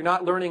 right? You're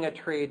not learning a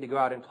trade to go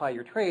out and apply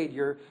your trade.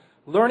 You're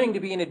learning to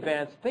be an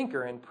advanced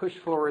thinker and push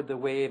forward the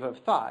wave of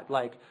thought.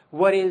 Like,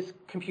 what is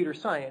computer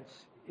science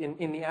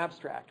in the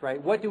abstract,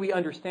 right? What do we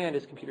understand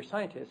as computer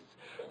scientists?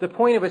 The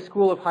point of a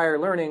school of higher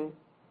learning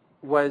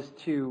was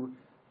to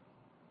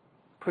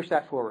push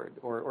that forward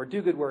or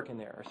do good work in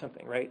there or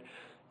something, right?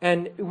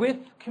 And with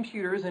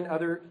computers and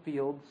other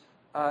fields,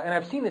 and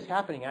I've seen this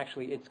happening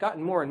actually, it's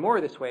gotten more and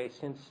more this way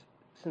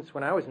since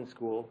when I was in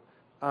school.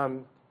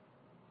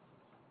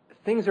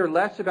 Things are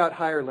less about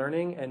higher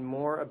learning and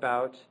more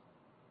about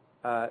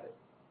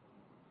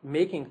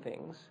making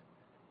things.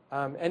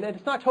 And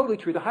it's not totally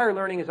true. The higher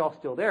learning is all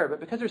still there, but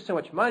because there's so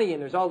much money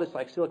and there's all this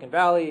like Silicon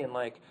Valley and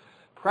like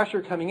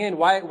pressure coming in,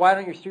 why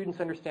don't your students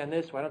understand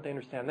this? Why don't they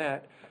understand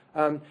that?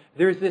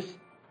 There's this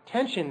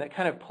tension that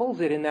kind of pulls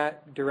it in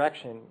that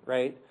direction,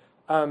 right?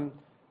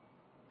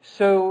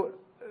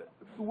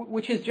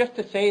 Which is just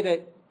to say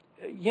that,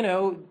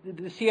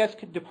 the CS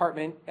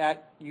department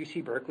at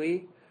UC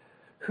Berkeley,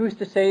 who's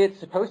to say it's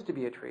supposed to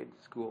be a trade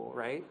school,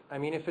 right? I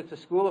mean, if it's a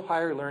school of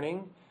higher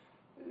learning,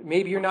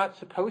 maybe you're not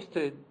supposed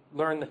to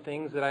learn the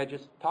things that I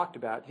just talked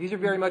about. These are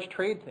very much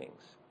trade things,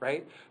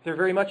 right? They're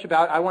very much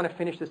about, I want to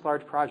finish this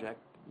large project,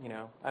 I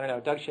don't know,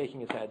 Doug's shaking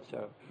his head,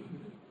 so.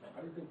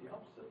 I would think the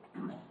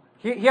opposite.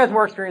 He has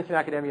more experience in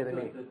academia than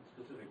me. The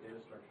specific data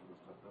structures and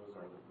stuff, those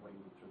are what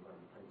you should learn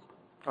in trade school.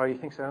 Oh, you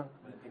think so?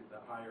 I think the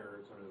higher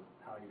sort of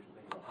how you should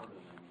think about programming.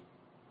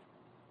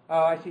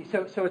 Oh, I see.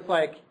 So it's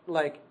like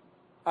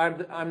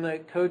I'm the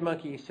code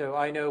monkey, so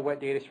I know what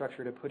data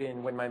structure to put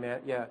in when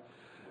yeah.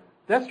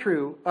 That's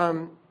true.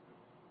 But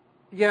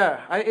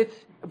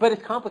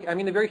it's complicated. I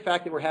mean, the very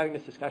fact that we're having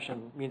this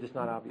discussion means it's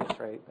not obvious,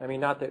 right? I mean,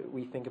 not that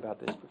we think about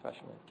this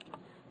professionally.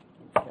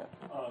 Yeah.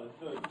 This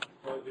is a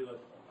slightly less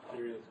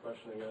serious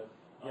question, I guess.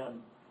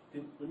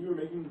 When you were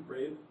making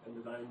Brave and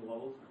designing the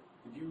levels,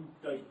 did you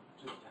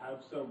just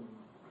have some,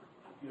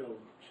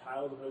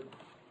 childhood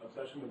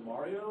obsession with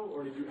Mario,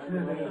 or did you have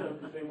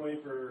the same way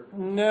for?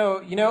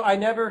 No, I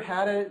never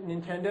had a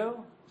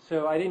Nintendo,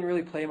 so I didn't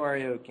really play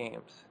Mario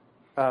games.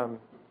 The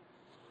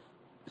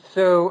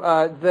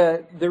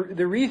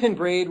reason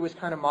Braid was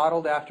kind of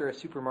modeled after a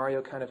Super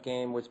Mario kind of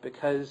game was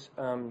because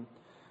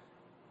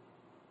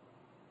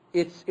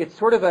it's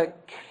sort of a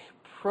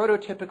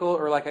prototypical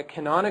or like a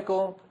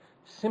canonical,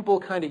 simple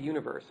kind of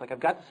universe. Like I've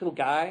got this little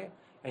guy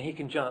and he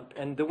can jump,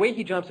 and the way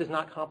he jumps is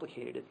not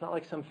complicated. It's not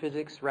like some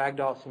physics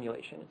ragdoll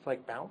simulation. It's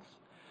like bounce.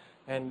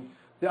 And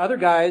the other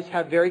guys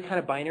have very kind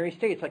of binary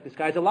states, like this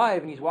guy's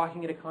alive and he's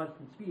walking at a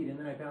constant speed, and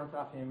then I bounce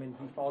off him and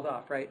he falls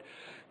off, right?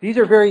 These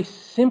are very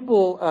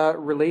simple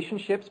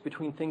relationships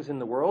between things in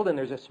the world, and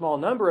there's a small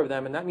number of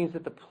them, and that means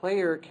that the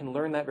player can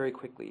learn that very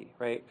quickly,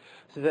 right?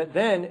 So that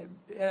then,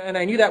 and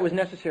I knew that was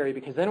necessary,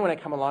 because then when I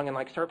come along and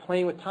like start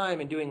playing with time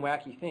and doing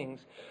wacky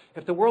things,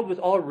 if the world was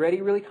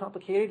already really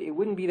complicated, it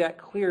wouldn't be that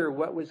clear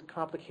what was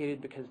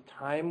complicated because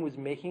time was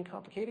making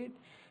complicated,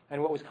 and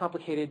what was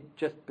complicated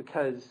just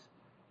because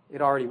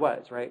it already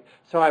was, right?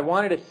 So I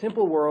wanted a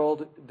simple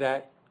world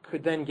that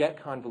could then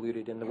get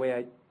convoluted, and the way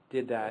I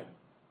did that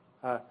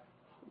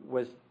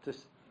was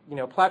just,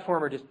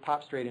 platformer just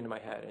popped straight into my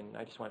head, and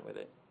I just went with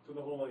it. So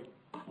the whole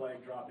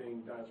flag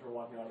dropping, dinosaur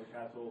walking out of the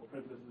castle,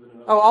 princesses in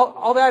another. Oh,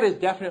 all that is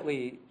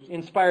definitely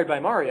inspired by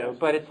Mario,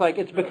 but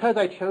it's because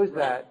I chose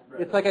that.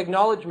 Right. It's like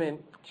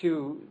acknowledgement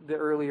to the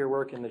earlier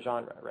work in the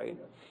genre, right?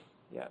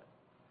 Yeah.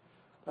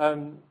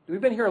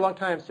 We've been here a long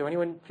time, so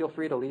anyone feel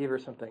free to leave or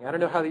something. I don't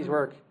know how these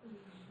work.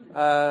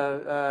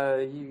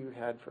 You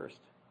had first.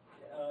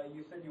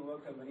 You said you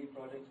worked on many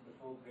projects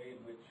before Grade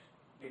which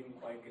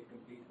didn't quite get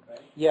completed, right?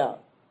 Yeah.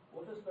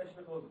 What was special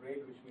about Grade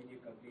which made you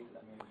complete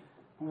it?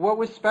 What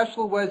was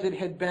special was it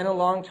had been a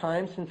long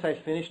time since I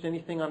finished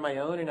anything on my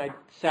own, and I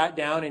sat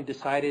down and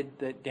decided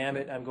that, damn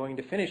it, I'm going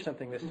to finish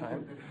something this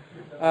time.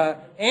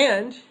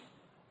 And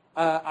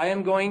I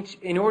am going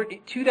to, in order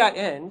to that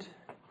end,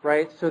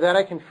 right, so that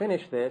I can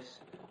finish this,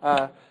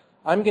 I'm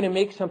going to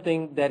make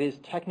something that is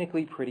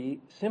technically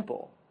pretty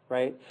simple,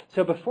 right?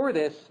 So before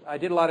this, I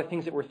did a lot of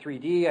things that were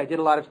 3D. I did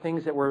a lot of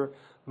things that were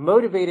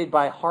motivated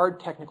by hard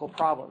technical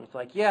problems.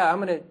 Like, yeah,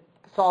 I'm going to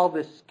solve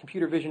this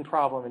computer vision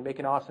problem and make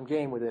an awesome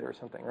game with it or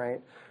something,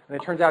 right? And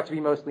it turns out to be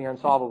mostly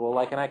unsolvable.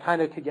 Like, and I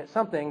kind of could get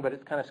something, but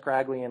it's kind of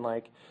scraggly and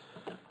like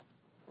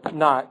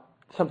not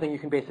something you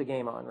can base a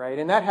game on, right?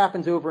 And that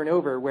happens over and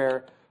over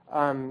where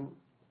I'm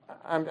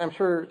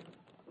sure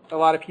a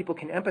lot of people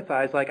can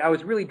empathize. Like, I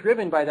was really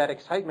driven by that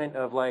excitement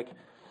of like,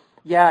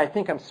 yeah, I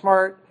think I'm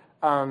smart.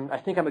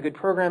 I think I'm a good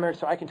programmer,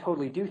 so I can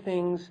totally do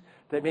things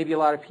that maybe a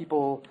lot of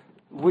people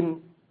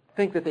wouldn't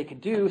think that they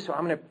could do, so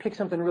I'm going to pick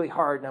something really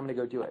hard and I'm going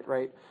to go do it,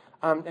 right?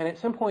 And at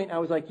some point I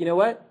was like, you know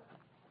what?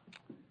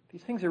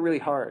 These things are really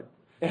hard.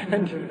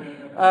 And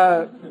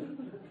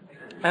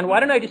And why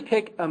don't I just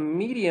pick a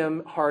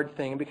medium hard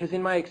thing? Because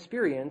in my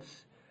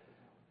experience,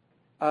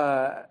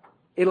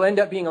 it'll end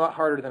up being a lot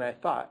harder than I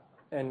thought,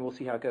 and we'll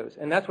see how it goes.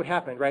 And that's what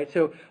happened, right?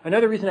 So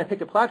another reason I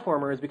picked a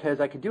platformer is because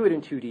I could do it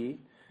in 2D,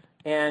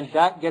 and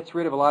that gets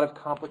rid of a lot of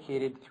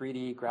complicated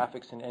 3D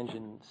graphics and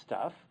engine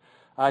stuff.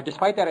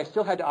 Despite that, I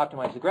still had to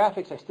optimize the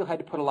graphics. I still had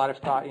to put a lot of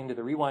thought into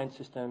the rewind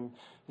system.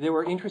 There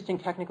were interesting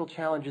technical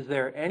challenges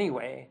there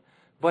anyway,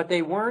 but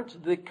they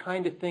weren't the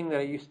kind of thing that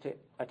I used to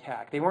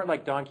attack. They weren't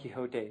like Don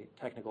Quixote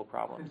technical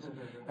problems.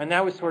 And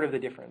that was sort of the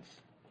difference.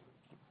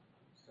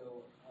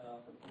 So,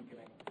 can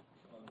I,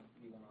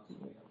 you want to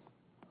ask me?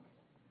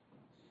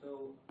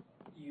 So,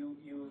 you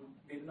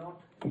did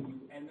not,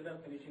 you ended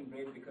up finishing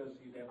Braid because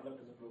you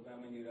developed as a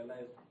program and you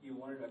realized you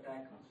wanted to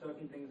attack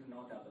certain things and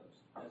not others.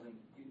 As in,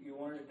 you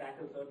wanted to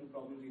tackle certain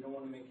problems, you don't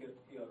want to make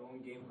your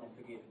own game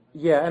complicated.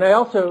 Yeah, and I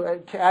also,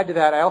 to add to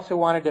that, I also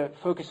wanted to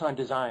focus on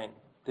design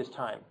this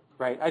time,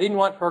 right? I didn't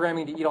want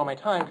programming to eat all my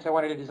time because I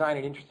wanted to design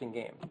an interesting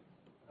game.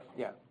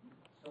 Yeah.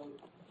 So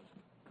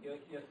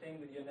you're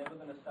saying that you're never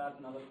going to start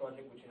another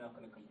project which you're not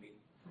going to complete?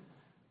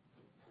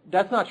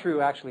 That's not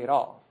true, actually, at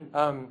all.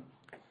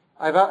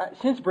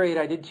 Since Braid,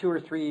 I did 2 or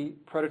 3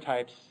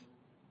 prototypes,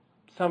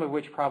 some of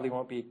which probably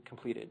won't be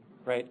completed,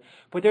 right?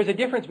 But there's a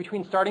difference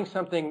between starting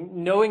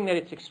something knowing that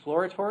it's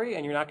exploratory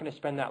and you're not going to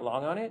spend that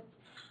long on it,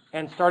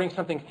 and starting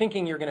something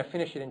thinking you're going to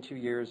finish it in 2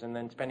 years and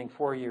then spending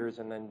 4 years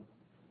and then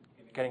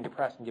getting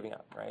depressed and giving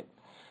up, right?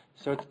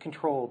 So it's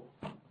controlled